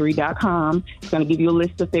groundbreakerstherapydirectory.com. It's going to give you a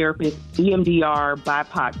list of therapists, EMDR,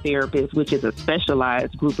 BIPOC therapists, which is a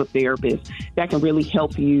specialized group of therapists that can really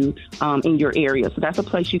help you in your area. So that's a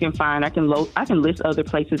place you can find. I can list other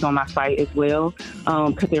places on my site as well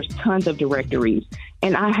because there's tons of directories.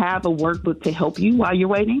 And I have a workbook to help you while you're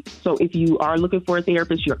waiting. So if you are looking for a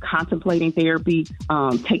therapist, you're contemplating therapy,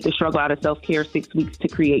 Take the Struggle Out of Self-Care, 6 Weeks to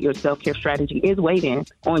Create Your Self-Care Strategy is waiting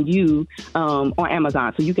on you on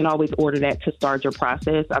Amazon. So you can always order that to start your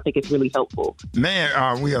process. I think it's really helpful.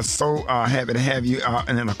 Man, we are so happy to have you.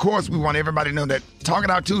 And then, of course, we want everybody to know that Talk It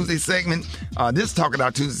Out Tuesday segment, this Talk It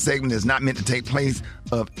Out Tuesday segment is not meant to take place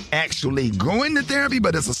of actually going to therapy,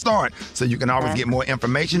 but it's a start. So you can always get more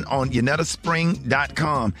information on YanettaSpring.com.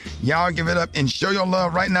 Y'all give it up and show your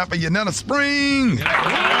love right now for Yanetta Spring.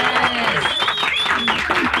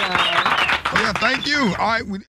 Yeah, thank you. All right.